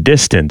from a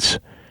distance.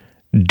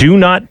 Do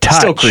not touch.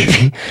 Still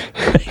creepy.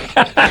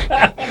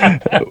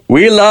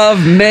 We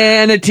love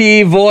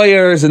manatee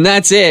voyeurs, and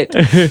that's it.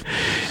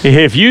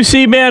 If you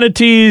see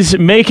manatees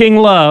making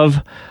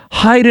love,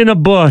 hide in a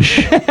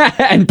bush.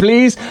 And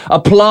please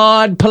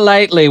applaud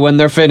politely when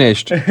they're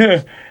finished.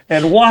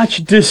 And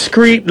watch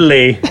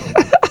discreetly.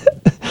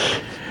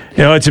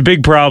 It's a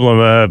big problem.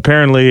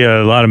 Apparently,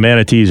 a lot of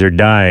manatees are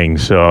dying,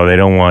 so they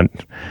don't want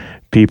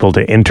people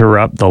to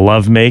interrupt the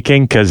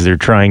lovemaking because they're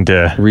trying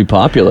to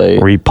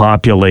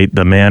repopulate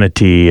the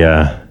manatee.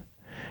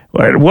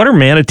 What are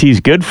manatees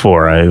good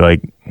for?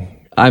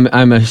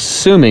 I'm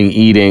assuming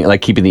eating,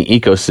 like keeping the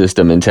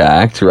ecosystem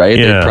intact, right?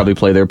 Yeah. They probably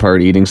play their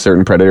part eating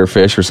certain predator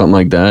fish or something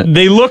like that.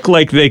 They look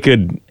like they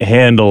could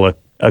handle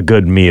a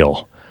good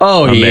meal.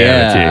 Oh,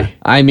 yeah. Manatee.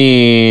 I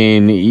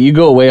mean, you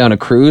go away on a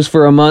cruise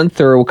for a month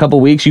or a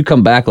couple weeks, you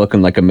come back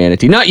looking like a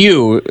manatee. Not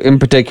you in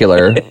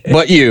particular,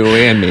 but you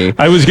and me.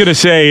 I was going to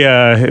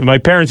say, my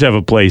parents have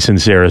a place in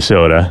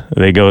Sarasota.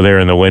 They go there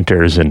in the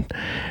winters, and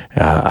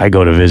I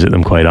go to visit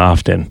them quite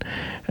often.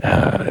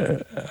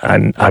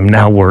 I'm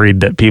now worried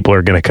that people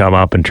are going to come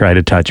up and try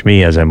to touch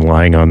me as I'm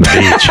lying on the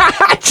beach.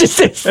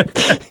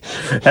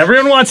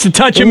 Everyone wants to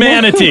touch a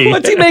manatee.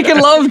 What's he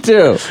making love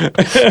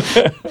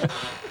to?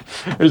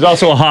 There's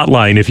also a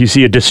hotline. If you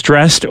see a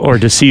distressed or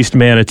deceased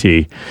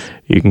manatee,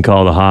 you can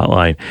call the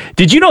hotline.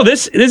 Did you know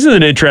this? This is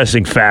an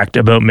interesting fact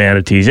about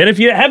manatees. And if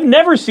you have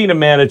never seen a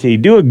manatee,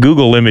 do a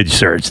Google image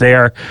search. They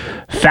are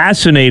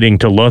fascinating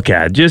to look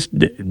at. Just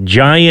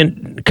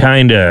giant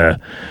kind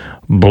of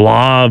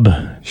blob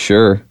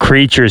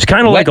creatures,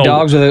 kind of like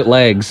dogs without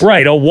legs.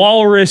 Right, a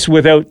walrus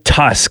without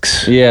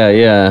tusks.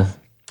 Yeah.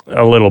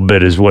 A little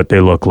bit is what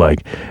they look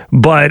like.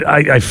 But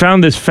I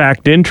found this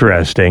fact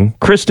interesting.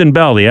 Kristen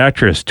Bell, the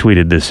actress,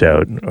 tweeted this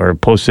out or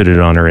posted it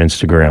on her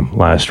Instagram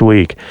last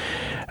week.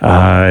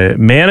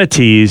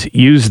 Manatees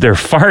use their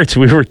farts.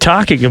 We were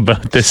talking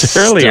about this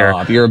earlier.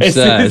 Stop, you're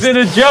obsessed. Is it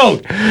a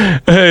joke?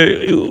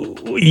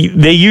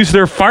 They use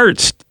their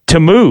farts to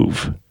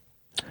move.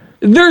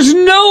 There's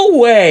no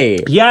way.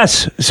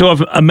 Yes. So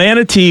if a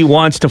manatee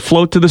wants to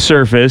float to the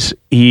surface,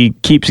 he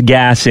keeps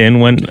gas in.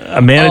 When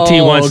a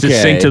manatee wants to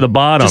sink to the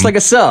bottom. Just like a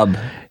sub.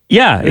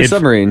 Yeah. A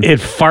submarine. It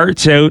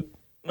farts out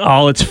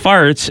all its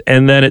farts,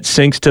 and then it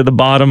sinks to the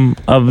bottom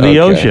of the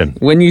ocean.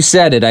 When you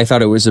said it, I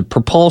thought it was a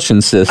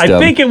propulsion system. I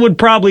think it would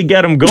probably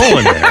get them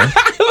going there.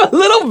 A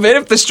little bit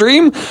if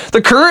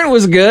the current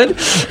was good.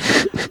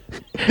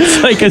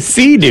 It's like a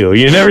sea-doo.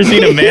 You never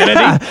seen a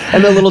manatee?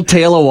 And the little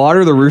tail of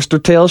water, the rooster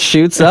tail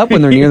shoots up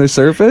when they're near the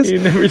surface. You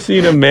never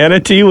seen a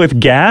manatee with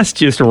gas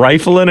just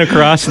rifling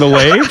across the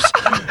waves?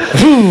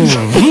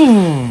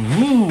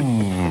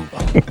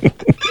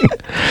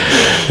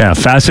 Yeah,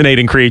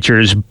 fascinating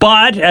creatures,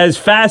 but as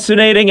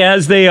fascinating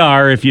as they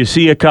are, if you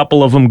see a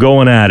couple of them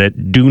going at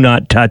it, do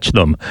not touch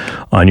them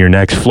on your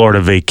next Florida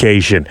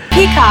vacation.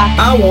 Peacock.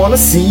 I want to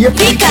see you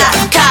Peacock.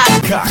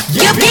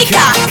 You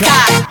peacock.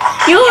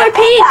 You're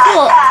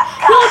peacock.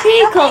 You're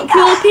peacock.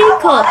 You're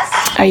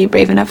peacock. Are you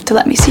brave enough to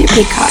let me see your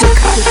peacock?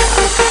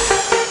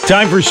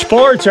 Time for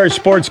sports. Our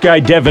sports guy,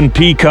 Devin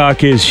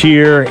Peacock, is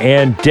here.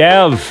 And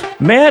Dev,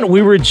 man,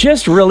 we were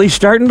just really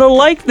starting to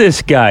like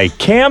this guy.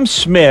 Cam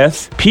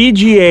Smith,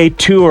 PGA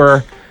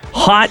Tour,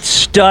 hot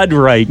stud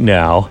right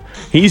now.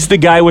 He's the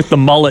guy with the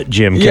mullet,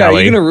 Jim Kelly. Yeah, are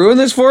you going to ruin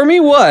this for me?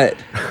 What?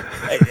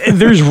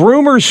 There's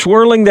rumors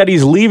swirling that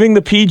he's leaving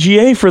the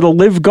PGA for the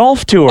Live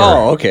Golf Tour.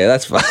 Oh, okay,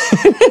 that's fine.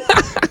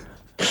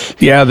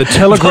 Yeah, the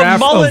Telegraph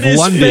the mullet of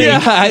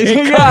London. He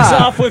comes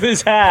off with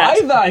his hat.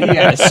 I thought he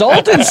had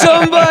assaulted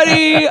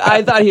somebody.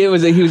 I thought he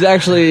was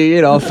actually,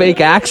 a fake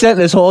accent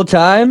this whole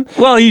time.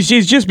 Well, he's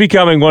just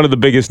becoming one of the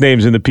biggest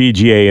names in the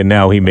PGA, and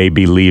now he may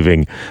be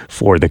leaving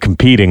for the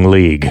competing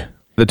league.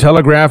 The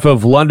Telegraph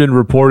of London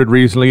reported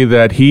recently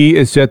that he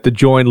is set to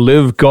join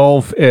Live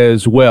Golf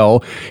as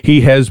well.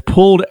 He has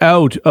pulled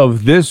out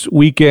of this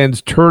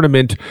weekend's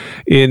tournament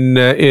in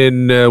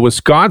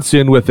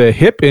Wisconsin with a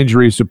hip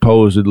injury,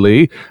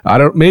 supposedly.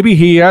 Maybe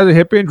he has a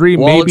hip injury.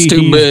 Well, maybe it's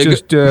too he's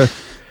big. just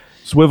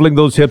swiveling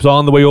those hips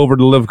on the way over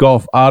to Live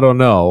Golf. I don't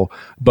know.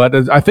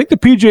 But I think the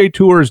PGA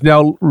Tour is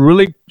now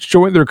really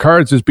showing their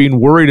cards as being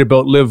worried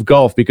about Live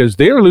Golf because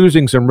they are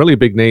losing some really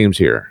big names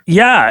here.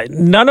 Yeah,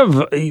 none of,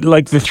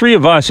 like the three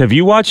of us, have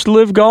you watched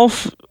Live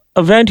Golf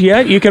event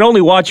yet? You can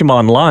only watch them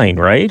online,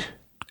 right?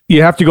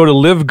 You have to go to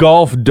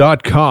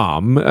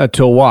livegolf.com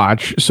to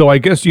watch. So I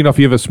guess, if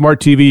you have a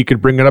smart TV, you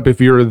could bring it up if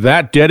you're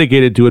that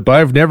dedicated to it. But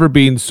I've never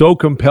been so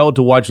compelled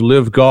to watch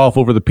Live Golf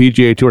over the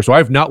PGA Tour. So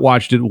I've not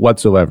watched it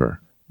whatsoever.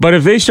 But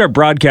if they start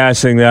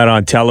broadcasting that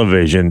on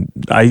television,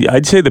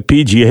 I'd say the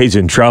PGA's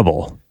in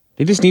trouble.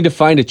 They just need to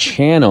find a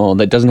channel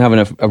that doesn't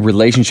have a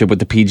relationship with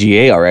the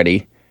PGA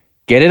already.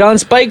 Get it on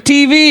Spike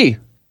TV.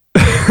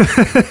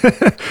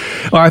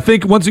 I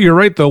think you're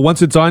right, though.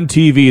 Once it's on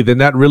TV, then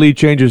that really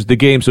changes the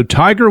game. So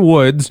Tiger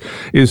Woods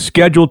is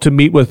scheduled to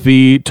meet with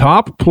the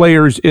top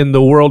players in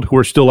the world who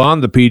are still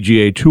on the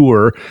PGA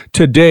Tour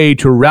today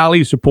to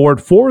rally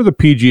support for the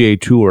PGA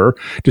Tour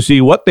to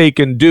see what they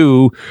can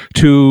do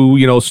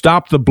to,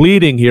 stop the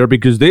bleeding here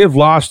because they have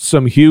lost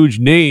some huge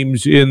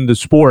names in the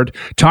sport.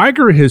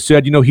 Tiger has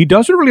said, he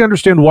doesn't really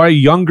understand why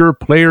younger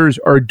players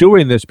are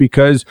doing this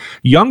because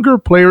younger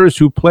players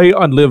who play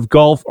on Live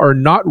Golf are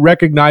not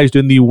recognized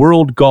in the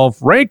World Golf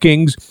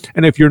Rankings,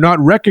 and if you're not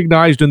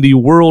recognized in the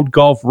World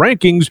Golf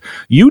Rankings,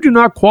 you do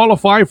not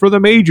qualify for the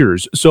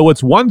majors. So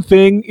it's one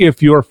thing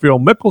if you're Phil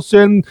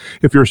Mickelson,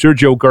 if you're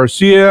Sergio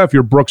Garcia, if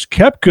you're Brooks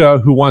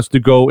Koepka who wants to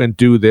go and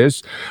do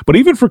this, but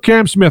even for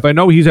Cam Smith, I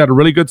know he's had a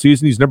really good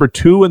season. He's number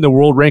 2 in the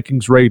world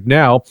rankings right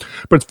now,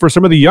 but for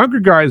some of the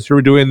younger guys who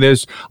are doing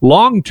this,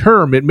 long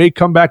term, it may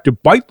come back to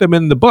bite them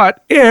in the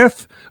butt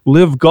if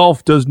Live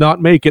Golf does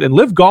not make it. And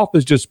Live Golf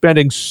is just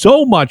spending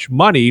so much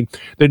money,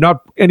 they're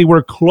not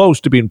anywhere close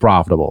to being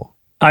profitable.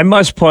 I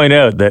must point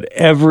out that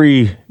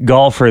every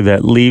golfer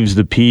that leaves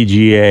the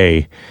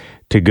PGA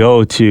to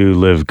go to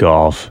Live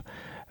Golf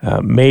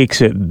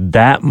makes it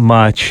that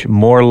much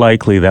more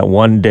likely that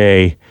one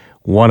day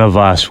one of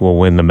us will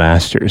win the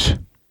Masters.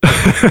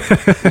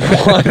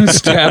 One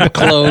step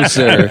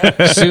closer.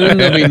 Soon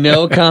there'll be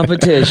no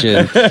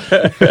competition.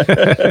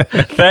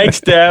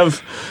 Thanks,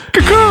 Dev.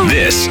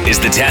 This is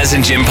the Taz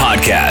and Jim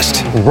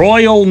podcast.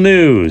 Royal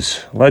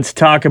news. Let's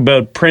talk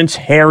about Prince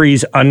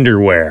Harry's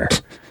underwear.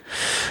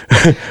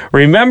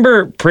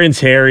 Remember Prince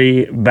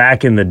Harry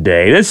back in the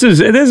day? This is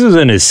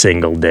in his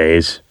single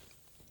days.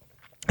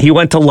 He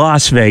went to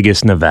Las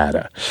Vegas,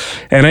 Nevada.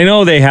 And I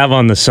know they have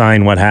on the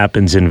sign what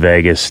happens in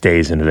Vegas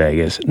stays in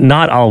Vegas.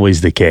 Not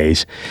always the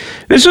case.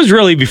 This was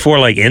really before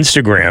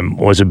Instagram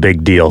was a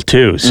big deal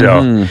too.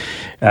 So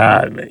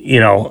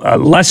A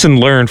lesson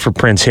learned for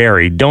Prince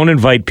Harry: don't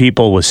invite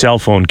people with cell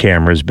phone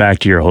cameras back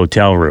to your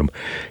hotel room,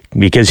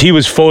 because he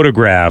was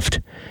photographed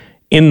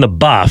in the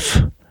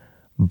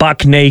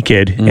buck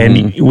naked,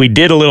 and we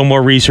did a little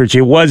more research.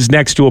 It was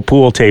next to a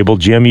pool table,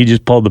 Jim. You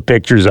just pulled the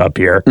pictures up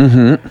here.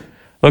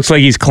 Looks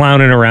like he's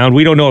clowning around.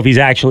 We don't know if he's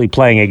actually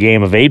playing a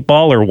game of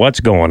 8-ball or what's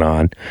going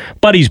on,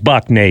 but he's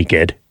buck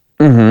naked.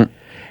 And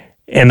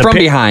From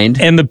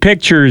behind. And the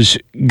pictures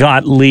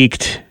got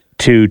leaked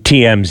to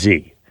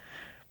TMZ.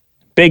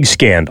 Big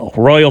scandal.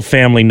 Royal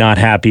family not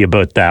happy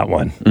about that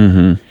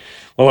one.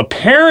 Well,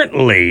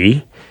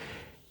 apparently,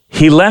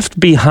 he left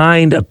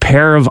behind a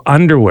pair of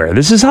underwear.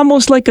 This is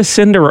almost like a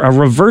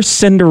reverse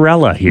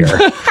Cinderella here,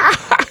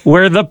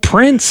 where the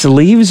prince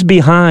leaves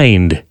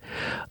behind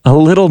a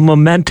little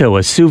memento,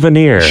 a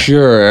souvenir.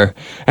 Sure.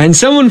 And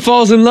someone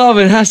falls in love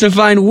and has to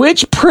find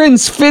which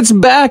prince fits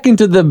back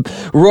into the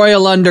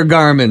royal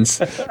undergarments.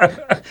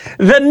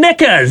 The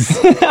knickers.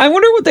 I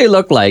wonder what they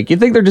look like. You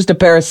think they're just a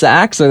pair of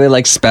sacks, or are they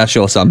like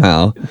special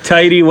somehow?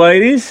 Tighty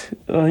whities?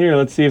 Oh, here,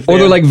 let's see if Or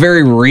they're like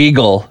very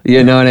regal.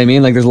 You know what I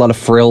mean? Like there's a lot of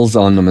frills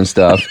on them and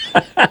stuff.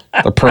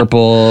 The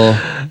purple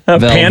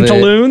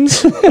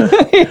pantaloons?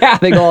 Yeah,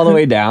 they go all the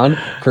way down,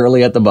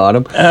 curly at the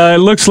bottom. It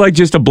looks like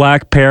just a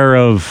black pair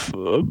of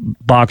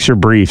boxer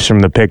briefs from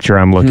the picture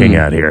I'm looking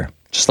at here.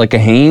 Just like a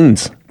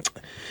Hanes.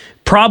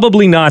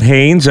 Probably not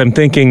Hanes. I'm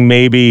thinking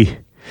maybe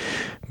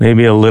a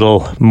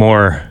little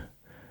more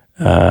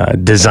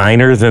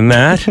designer than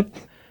that.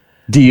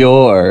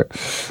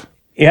 Dior.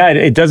 Yeah,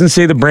 it doesn't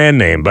say the brand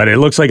name, but it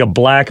looks like a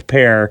black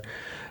pair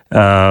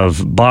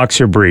of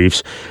boxer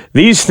briefs.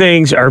 These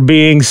things are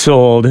being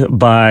sold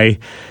by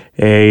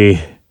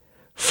a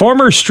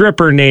former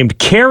stripper named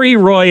Carrie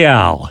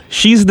Royale.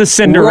 She's the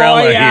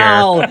Cinderella here.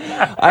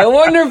 I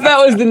wonder if that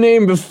was the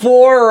name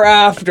before or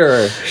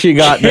after she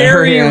got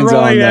her hands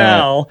on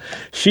that.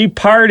 She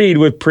partied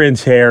with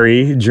Prince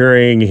Harry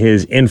during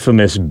his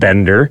infamous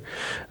bender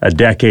a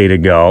decade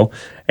ago,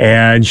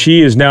 and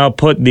she has now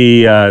put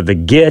the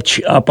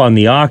Gitch up on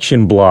the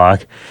auction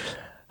block.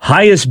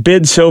 Highest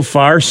bid so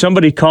far,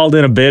 somebody called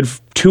in a bid,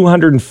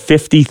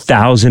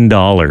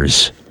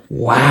 $250,000.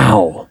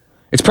 Wow.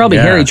 It's probably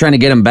Harry trying to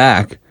get him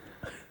back.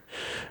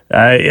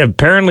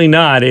 Apparently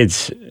not.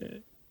 It's,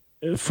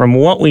 from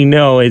what we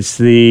know, it's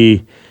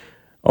the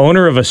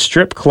owner of a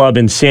strip club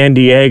in San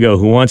Diego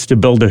who wants to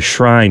build a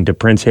shrine to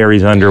Prince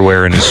Harry's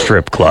underwear in a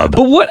strip club.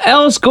 But what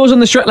else goes on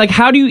the shrine? Like,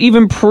 how do you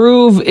even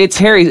prove it's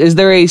Harry's? Is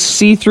there a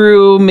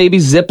see-through, maybe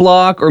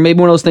Ziploc, or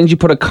maybe one of those things you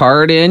put a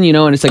card in,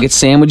 and it's like it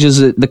sandwiches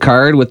the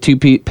card with two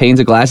panes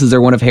of glass? Is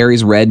there one of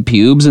Harry's red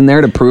pubes in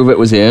there to prove it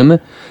was him?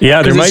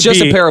 Yeah, there might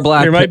just a pair of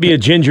black. There might be a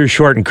ginger,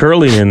 short, and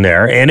curly in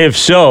there, and if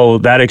so,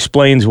 that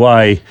explains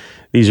why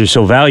these are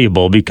so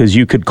valuable, because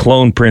you could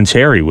clone Prince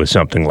Harry with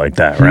something like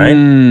that, right?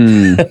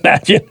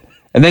 Imagine.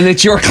 And then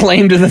it's your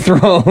claim to the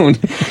throne.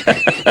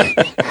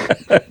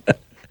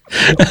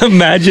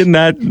 Imagine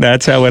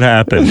that's how it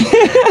happened.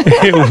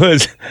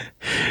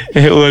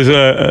 It was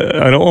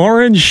an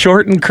orange,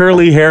 short and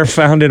curly hair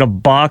found in a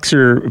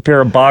pair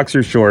of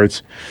boxer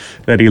shorts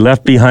that he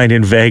left behind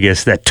in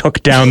Vegas that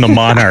took down the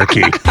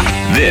monarchy.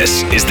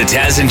 This is the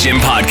Taz and Jim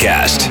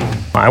podcast.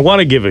 I want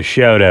to give a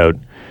shout out,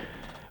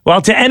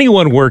 to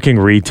anyone working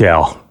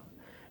retail.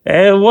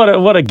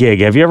 What a gig.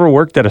 Have you ever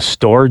worked at a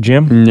store,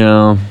 Jim?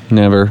 No,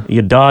 never.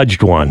 You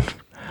dodged one.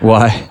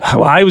 Why?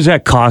 Well, I was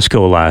at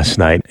Costco last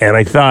night, and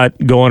I thought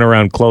going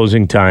around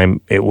closing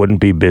time, it wouldn't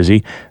be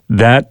busy.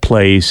 That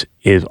place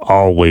is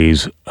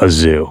always a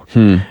zoo.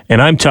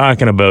 And I'm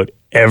talking about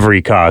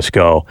every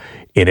Costco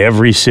in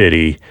every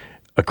city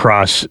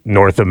across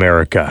North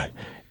America.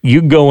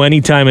 You go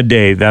any time of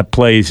day, that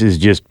place is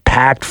just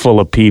packed full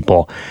of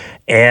people.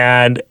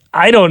 And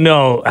I don't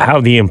know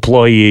how the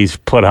employees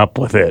put up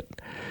with it.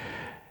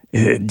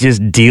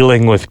 Just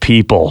dealing with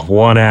people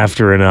one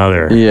after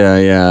another.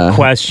 Yeah.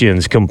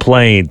 Questions,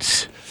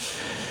 complaints.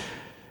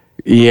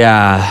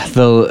 Yeah. Are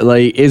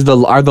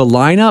the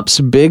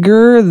lineups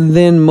bigger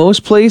than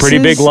most places?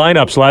 Pretty big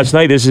lineups. Last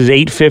night, this is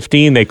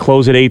 8:15. They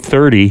close at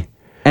 8:30.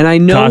 And I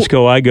know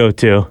Costco I go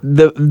to.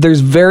 There's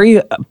very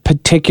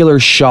particular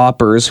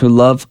shoppers who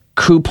love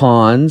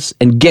coupons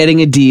and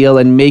getting a deal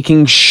and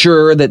making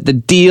sure that the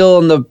deal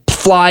and the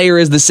flyer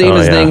is the same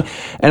as thing.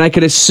 And I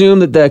could assume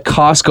that the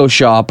Costco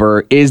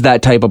shopper is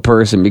that type of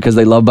person because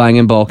they love buying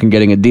in bulk and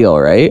getting a deal,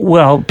 right?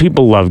 Well,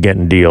 people love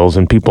getting deals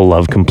and people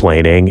love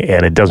complaining,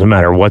 and it doesn't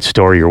matter what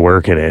store you're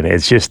working in.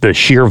 It's just the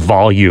sheer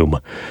volume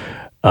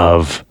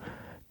of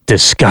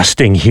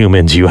disgusting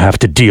humans you have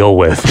to deal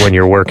with when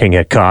you're working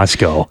at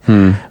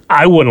Costco.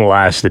 I wouldn't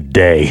last a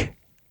day.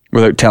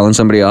 Without telling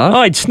somebody off? Oh,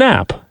 I'd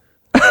snap.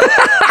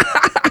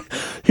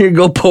 You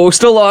go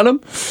postal on them?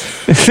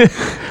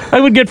 I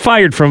would get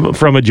fired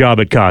from a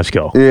job at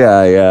Costco.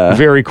 Yeah.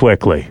 Very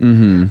quickly.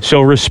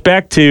 So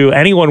respect to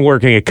anyone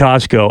working at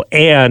Costco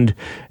and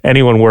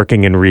anyone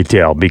working in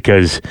retail,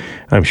 because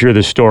I'm sure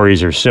the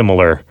stories are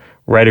similar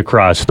right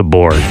across the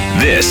board.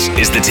 This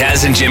is the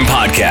Taz and Jim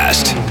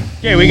podcast.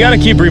 Okay, we got to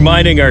keep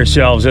reminding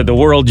ourselves that the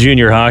World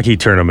Junior Hockey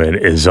Tournament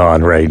is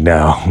on right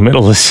now.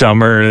 Middle of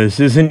summer. This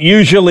isn't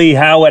usually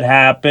how it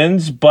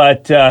happens,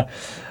 but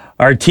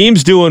our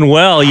team's doing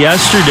well.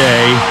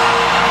 Yesterday,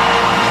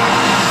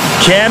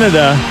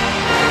 Canada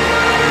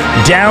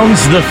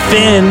downs the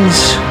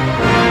Finns.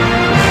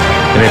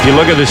 And if you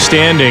look at the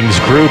standings,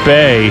 Group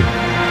A,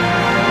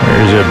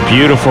 there's a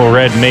beautiful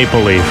red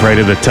maple leaf right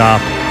at the top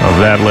of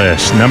that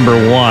list. Number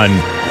 1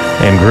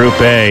 in Group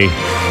A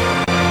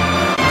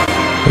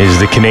is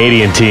the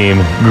Canadian team.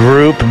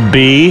 Group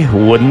B,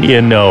 wouldn't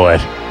you know it,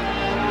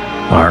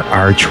 our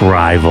arch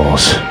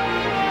rivals,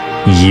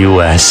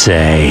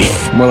 USA.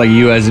 More like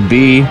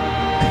USB.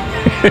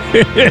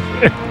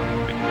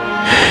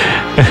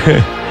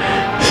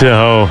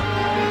 So,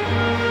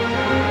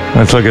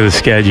 let's look at the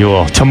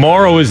schedule.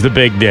 Tomorrow is the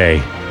big day.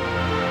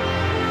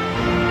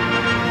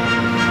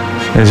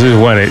 This is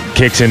when it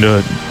kicks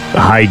into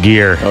high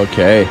gear.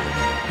 Okay.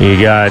 You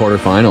got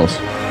quarterfinals.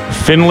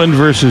 Finland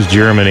versus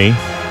Germany.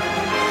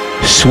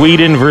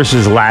 Sweden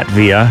versus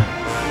Latvia.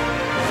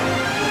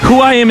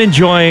 Who I am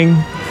enjoying.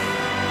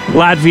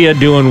 Latvia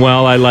doing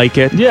well. I like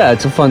it. Yeah,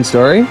 it's a fun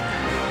story.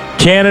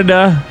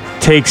 Canada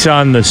takes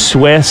on the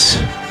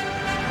Swiss.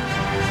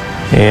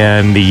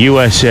 And the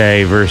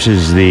USA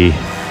versus the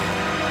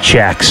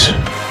Czechs.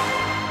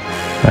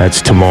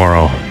 That's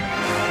tomorrow.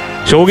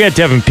 So we'll get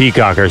Devin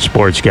Peacock, our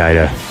sports guy,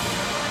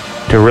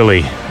 to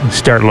really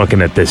start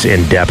looking at this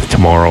in depth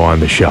tomorrow on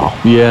the show.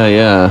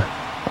 Yeah.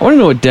 I want to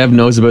know what Dev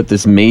knows about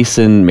this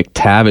Mason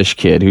McTavish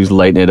kid who's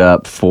lighting it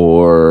up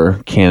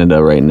for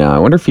Canada right now. I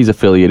wonder if he's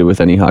affiliated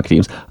with any hockey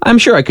teams. I'm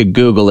sure I could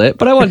Google it,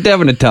 but I want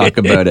Devin to talk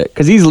about it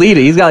because he's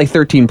leading. He's got like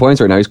 13 points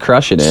right now. He's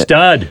crushing it.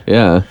 Stud.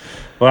 Yeah.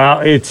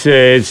 Well,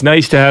 it's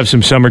nice to have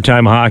some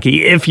summertime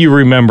hockey, if you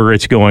remember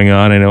it's going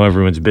on. I know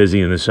everyone's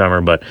busy in the summer,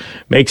 but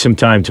make some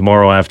time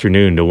tomorrow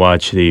afternoon to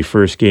watch the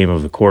first game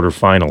of the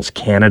quarterfinals,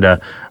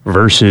 Canada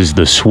versus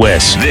the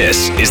Swiss.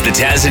 This is the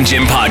Taz and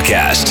Jim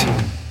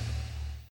Podcast.